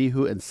 Nadab,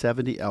 Abihu, and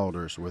 70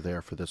 elders were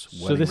there for this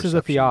wedding So this is a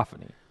reception.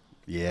 theophany.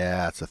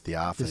 Yeah, it's a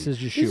theophany. This is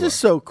Yeshua. This is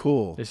so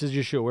cool. This is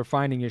Yeshua. We're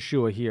finding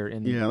Yeshua here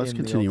in Yeah, let's in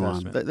continue the Old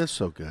on. Testament. That's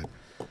so good.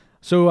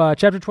 So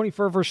chapter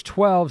 24, verse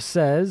 12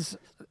 says,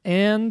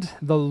 "And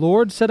the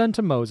Lord said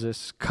unto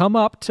Moses, Come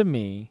up to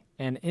me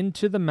and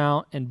into the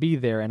mount and be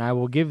there, and I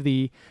will give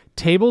thee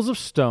tables of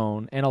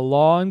stone and a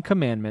law and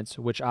commandments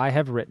which I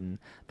have written,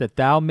 that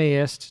thou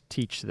mayest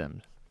teach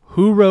them."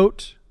 Who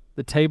wrote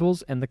the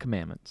tables and the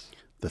commandments?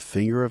 The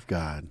finger of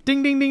God.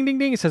 Ding, ding, ding, ding,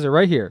 ding. It says it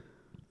right here.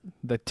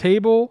 The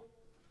table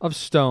of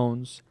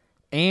stones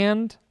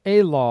and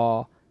a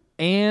law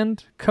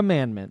and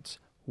commandments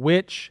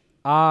which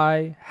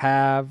I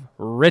have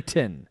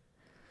written.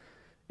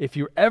 If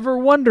you're ever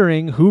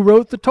wondering who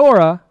wrote the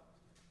Torah,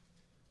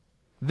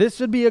 this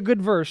would be a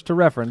good verse to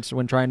reference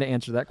when trying to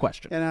answer that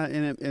question.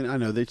 And I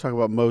know they talk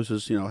about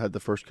Moses, had the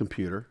first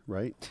computer,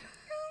 right?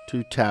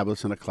 2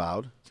 tablets and a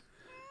cloud.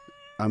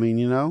 I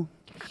mean,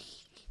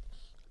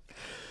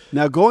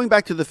 Now, going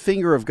back to the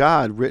finger of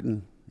God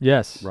written,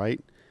 Yes. right?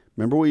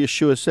 Remember what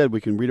Yeshua said?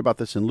 We can read about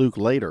this in Luke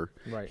later.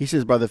 Right. He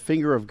says, by the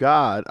finger of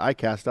God, I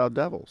cast out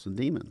devils and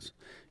demons.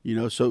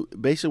 So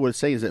basically what it's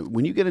saying is that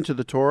when you get into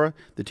the Torah,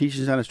 the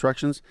teachings and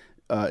instructions,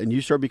 and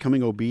you start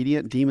becoming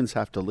obedient, demons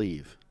have to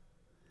leave.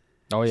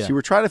 Oh, yeah. See,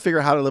 we're trying to figure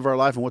out how to live our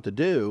life and what to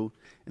do,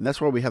 and that's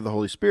why we have the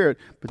Holy Spirit.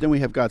 But then we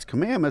have God's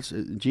commandments.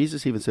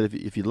 Jesus even said,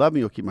 if you love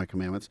me, you'll keep my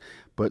commandments.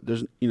 But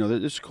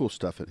there's cool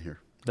stuff in here.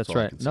 That's all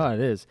I right. can say. No, it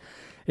is.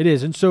 It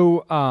is. And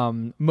so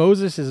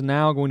Moses is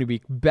now going to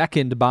be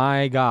beckoned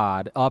by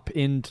God up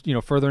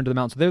further into the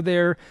mountain. So they're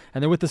there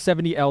and they're with the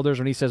 70 elders,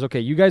 and he says, okay,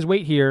 you guys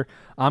wait here.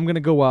 I'm going to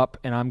go up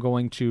and I'm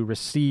going to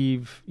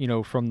receive,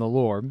 from the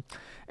Lord.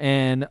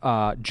 And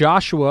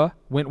Joshua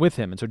went with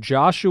him. And so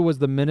Joshua was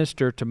the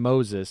minister to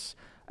Moses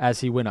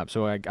as he went up.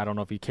 So I don't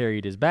know if he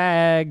carried his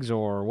bags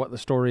or what the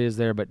story is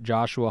there, but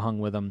Joshua hung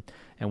with him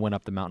and went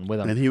up the mountain with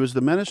him. And he was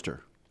the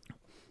minister,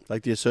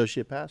 like the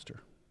associate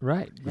pastor.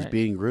 Right. He's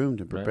being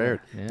groomed and prepared.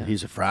 Right, yeah. And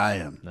he's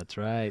Ephraim. That's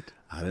right.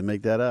 I didn't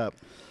make that up.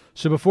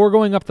 So before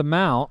going up the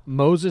mount,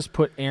 Moses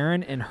put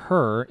Aaron and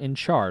Hur in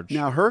charge.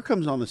 Now, Hur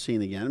comes on the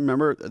scene again.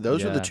 Remember,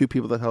 those were the Yeah. 2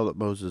 people that held up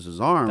Moses'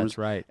 arms. That's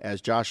right. As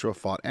Joshua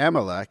fought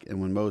Amalek,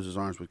 and when Moses'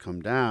 arms would come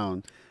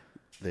down,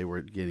 they were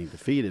getting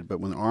defeated.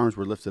 But when the arms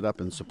were lifted up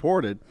and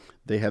supported,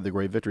 they had the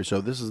great victory. So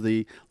this is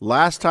the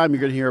last time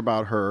you're going to hear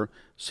about Hur.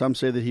 Some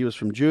say that he was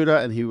from Judah,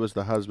 and he was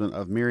the husband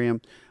of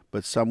Miriam.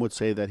 But some would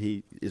say that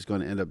he is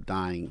going to end up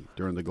dying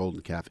during the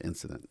golden calf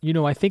incident.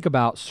 I think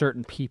about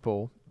certain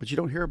people But you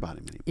don't hear about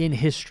him anymore. in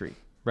history,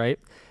 right,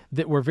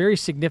 that were very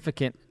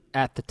significant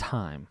at the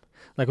time.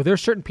 Like, there are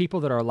certain people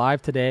that are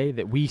alive today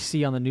that we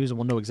see on the news and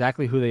we'll know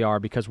exactly who they are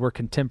because we're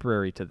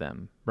contemporary to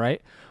them,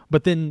 right?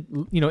 But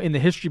then, in the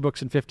history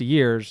books in 50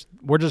 years,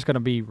 we're just going to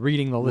be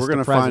reading the list of We're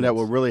going presidents. to find out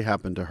what really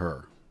happened to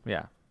her.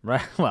 Yeah,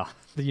 right? Well,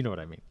 you know what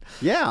I mean.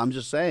 Yeah, I'm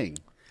just saying.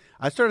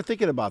 I started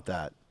thinking about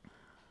that.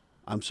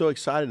 I'm so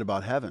excited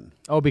about heaven.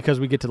 Oh, because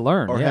we get to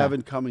learn. Or yeah.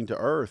 heaven coming to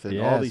earth and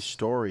all Yes. these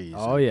stories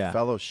Oh, and yeah.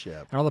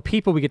 fellowship. And all the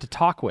people we get to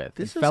talk with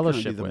This and is going to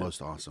fellowship be the with.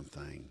 most awesome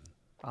thing.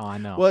 Oh, I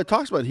know. Well, it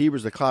talks about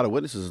Hebrews, the cloud of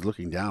witnesses is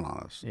looking down on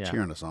us, Yeah.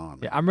 cheering us on.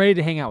 Yeah, I'm ready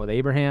to hang out with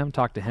Abraham,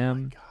 talk to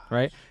him,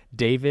 right?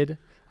 David.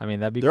 I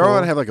mean, that'd be They're cool. all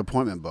going to have like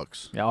appointment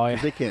books. Oh, yeah.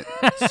 'Cause they can't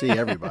see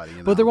everybody.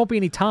 But there won't be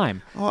any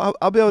time. Oh,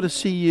 I'll be able to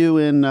see you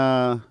in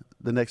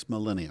the next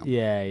millennium.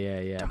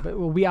 Yeah. But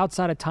we'll be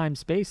outside of time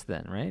space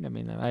then, right? I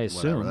mean, I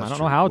assume. I that's don't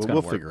true. know how it's We'll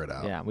going to work. figure it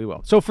out. Yeah, we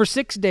will. So for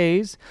 6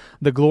 days,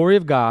 the glory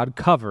of God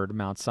covered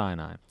Mount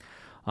Sinai.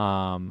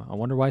 I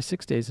wonder why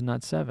 6 days and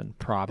not 7.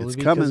 Probably It's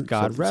because coming.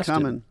 God Something's rested.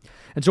 coming.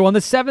 And so on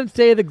the 7th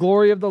day, the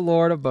glory of the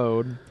Lord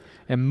abode,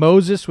 and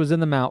Moses was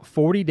in the mount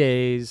 40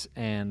 days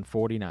and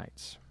 40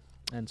 nights.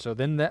 And so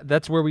then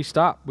that's where we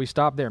stop. We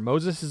stop there.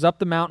 Moses is up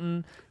the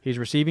mountain. He's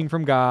receiving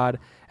from God.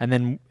 And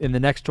then in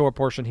the next Torah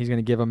portion, he's going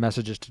to give them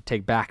messages to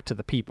take back to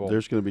the people.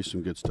 There's going to be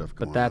some good stuff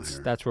going But on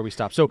here. that's where we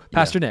stop. So,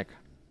 Pastor Nick,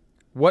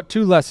 what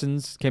 2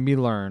 lessons can be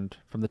learned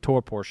from the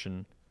Torah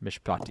portion,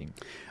 Mishpatim?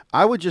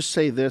 I would just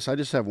say this. I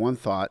just have one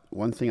thought.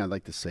 One thing I'd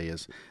like to say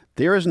is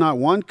there is not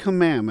one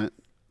commandment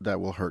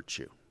that will hurt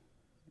you.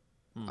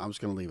 I'm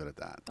just going to leave it at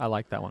that. I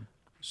like that one.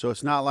 So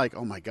it's not like,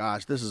 oh my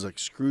gosh, this is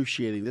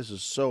excruciating. This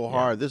is so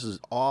hard. This is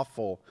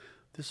awful.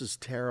 This is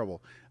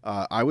terrible.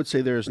 I would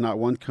say there is not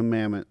one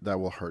commandment that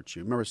will hurt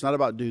you. Remember, it's not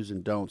about do's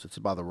and don'ts. It's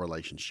about the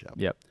relationship.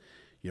 Yep.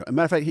 As a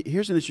matter of fact,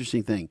 here's an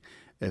interesting thing.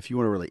 If you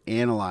want to really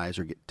analyze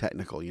or get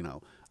technical,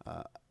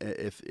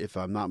 if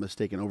I'm not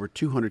mistaken, over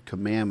 200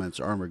 commandments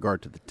are in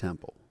regard to the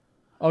temple.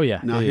 Oh,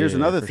 yeah. Now, Yeah, here's yeah,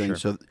 another for thing. sure.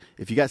 So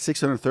if you got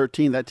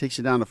 613, that takes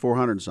you down to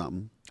 400 and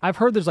something. I've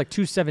heard there's like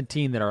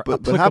 217 that are But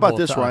applicable how about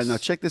this, to Ryan? us. Now,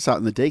 check this out.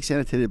 In the Dake's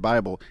Annotated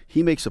Bible,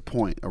 he makes a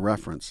point, a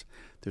reference.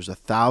 There's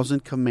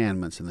 1,000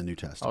 commandments in the New Oh,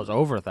 Testament. it's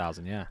over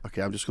 1,000, yeah.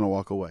 Okay, I'm just going to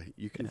walk away.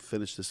 You can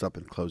finish this up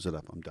and close it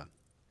up. I'm done.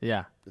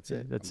 Yeah. That's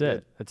it. That's I'm it.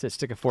 good. That's it.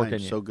 Stick a fork I'm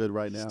in you. so good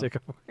right now. Stick a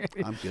fork in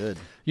you. I'm good.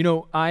 You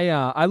know,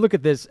 I look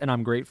at this and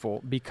I'm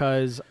grateful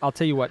because I'll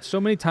tell you what, so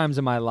many times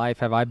in my life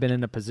have I been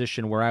in a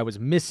position where I was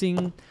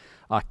missing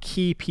a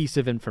key piece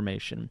of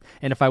information.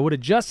 And if I would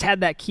have just had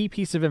that key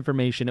piece of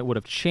information, it would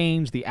have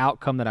changed the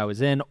outcome that I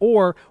was in.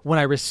 Or when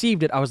I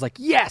received it, I was like,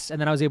 yes. And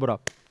then I was able to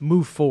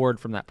move forward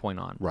from that point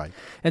on. Right.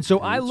 And so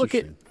Yeah, I that's look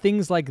at interesting.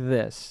 things like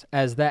this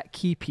as that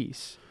key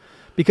piece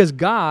because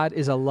God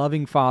is a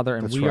loving Father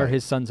and That's we are right.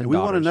 his sons and we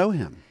daughters. want to know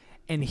him.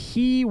 And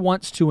he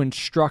wants to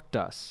instruct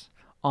us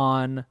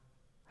on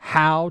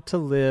how to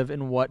live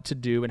and what to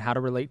do and how to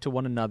relate to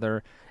one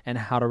another and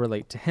how to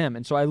relate to him.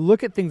 And so I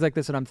look at things like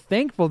this and I'm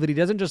thankful that he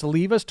doesn't just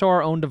leave us to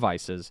our own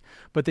devices,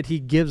 but that he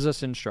gives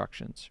us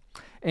instructions.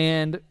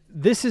 And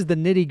this is the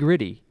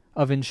nitty-gritty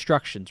of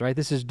instructions, right?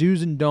 This is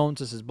do's and don'ts.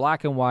 This is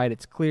black and white.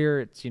 It's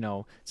clear. It's,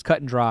 it's cut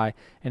and dry,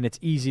 and it's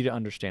easy to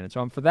understand. And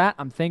so for that,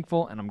 I'm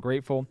thankful and I'm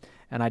grateful,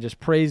 and I just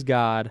praise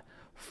God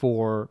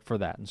for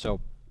that. And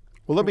so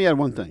Well, let me add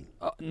one thing.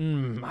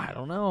 I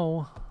don't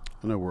know.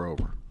 I know we're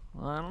over.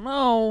 I don't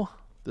know.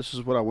 This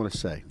is what I want to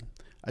say.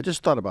 I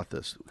just thought about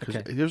this because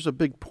Okay. there's a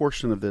big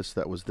portion of this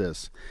that was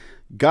this.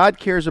 God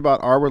cares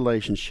about our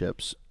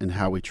relationships and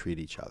how we treat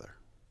each other.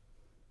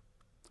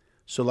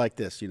 So like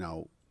this,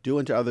 do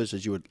unto others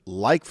as you would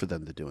like for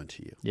them to do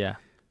unto you. Yeah.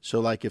 So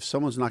like if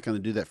someone's not going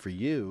to do that for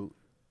you,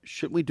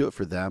 shouldn't we do it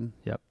for them?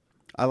 Yep.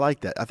 I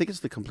like that. I think it's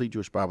the complete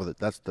Jewish Bible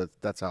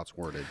that's how it's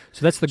worded.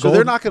 So that's the So they're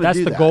gold, not gonna that's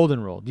do the that.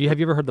 golden rule. Have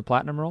you ever heard the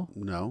platinum rule?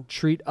 No.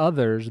 Treat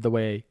others the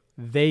way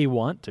they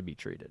want to be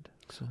treated.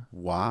 So,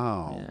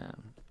 Wow. yeah.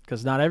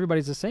 Because not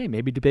everybody's the same.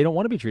 Maybe they don't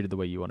want to be treated the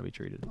way you want to be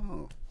treated.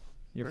 Oh.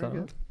 You're Very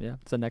following? good. Yeah,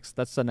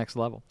 that's the next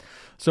level.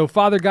 So,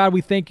 Father God,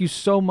 we thank you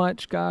so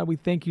much, God. We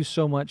thank you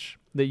so much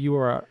that you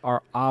are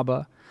our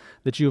Abba,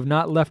 that you have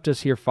not left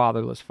us here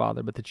fatherless,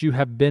 Father, but that you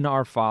have been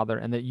our Father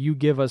and that you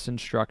give us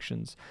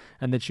instructions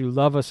and that you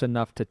love us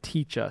enough to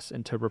teach us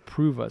and to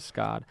reprove us,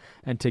 God,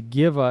 and to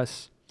give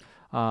us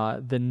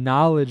the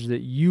knowledge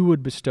that you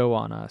would bestow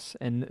on us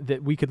and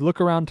that we could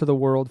look around to the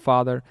world,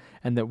 Father,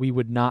 and that we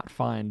would not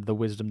find the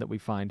wisdom that we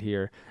find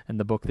here in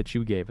the book that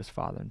you gave us,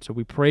 Father. And so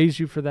we praise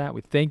you for that. We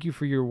thank you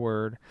for your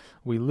word.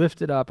 We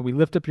lift it up, and we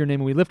lift up your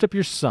name, and we lift up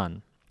your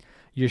Son,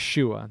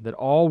 Yeshua, that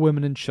all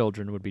women and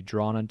children would be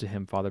drawn unto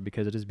him, Father,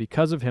 because it is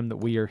because of him that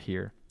we are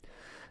here.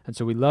 And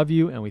so we love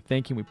you, and we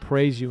thank you, and we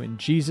praise you in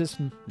Jesus,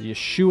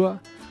 Yeshua,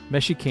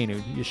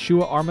 Meshikenu,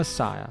 Yeshua our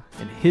Messiah,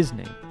 in his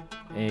name.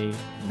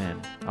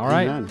 Amen. All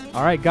right. Amen.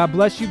 All right. God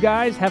bless you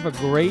guys. Have a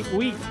great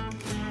week.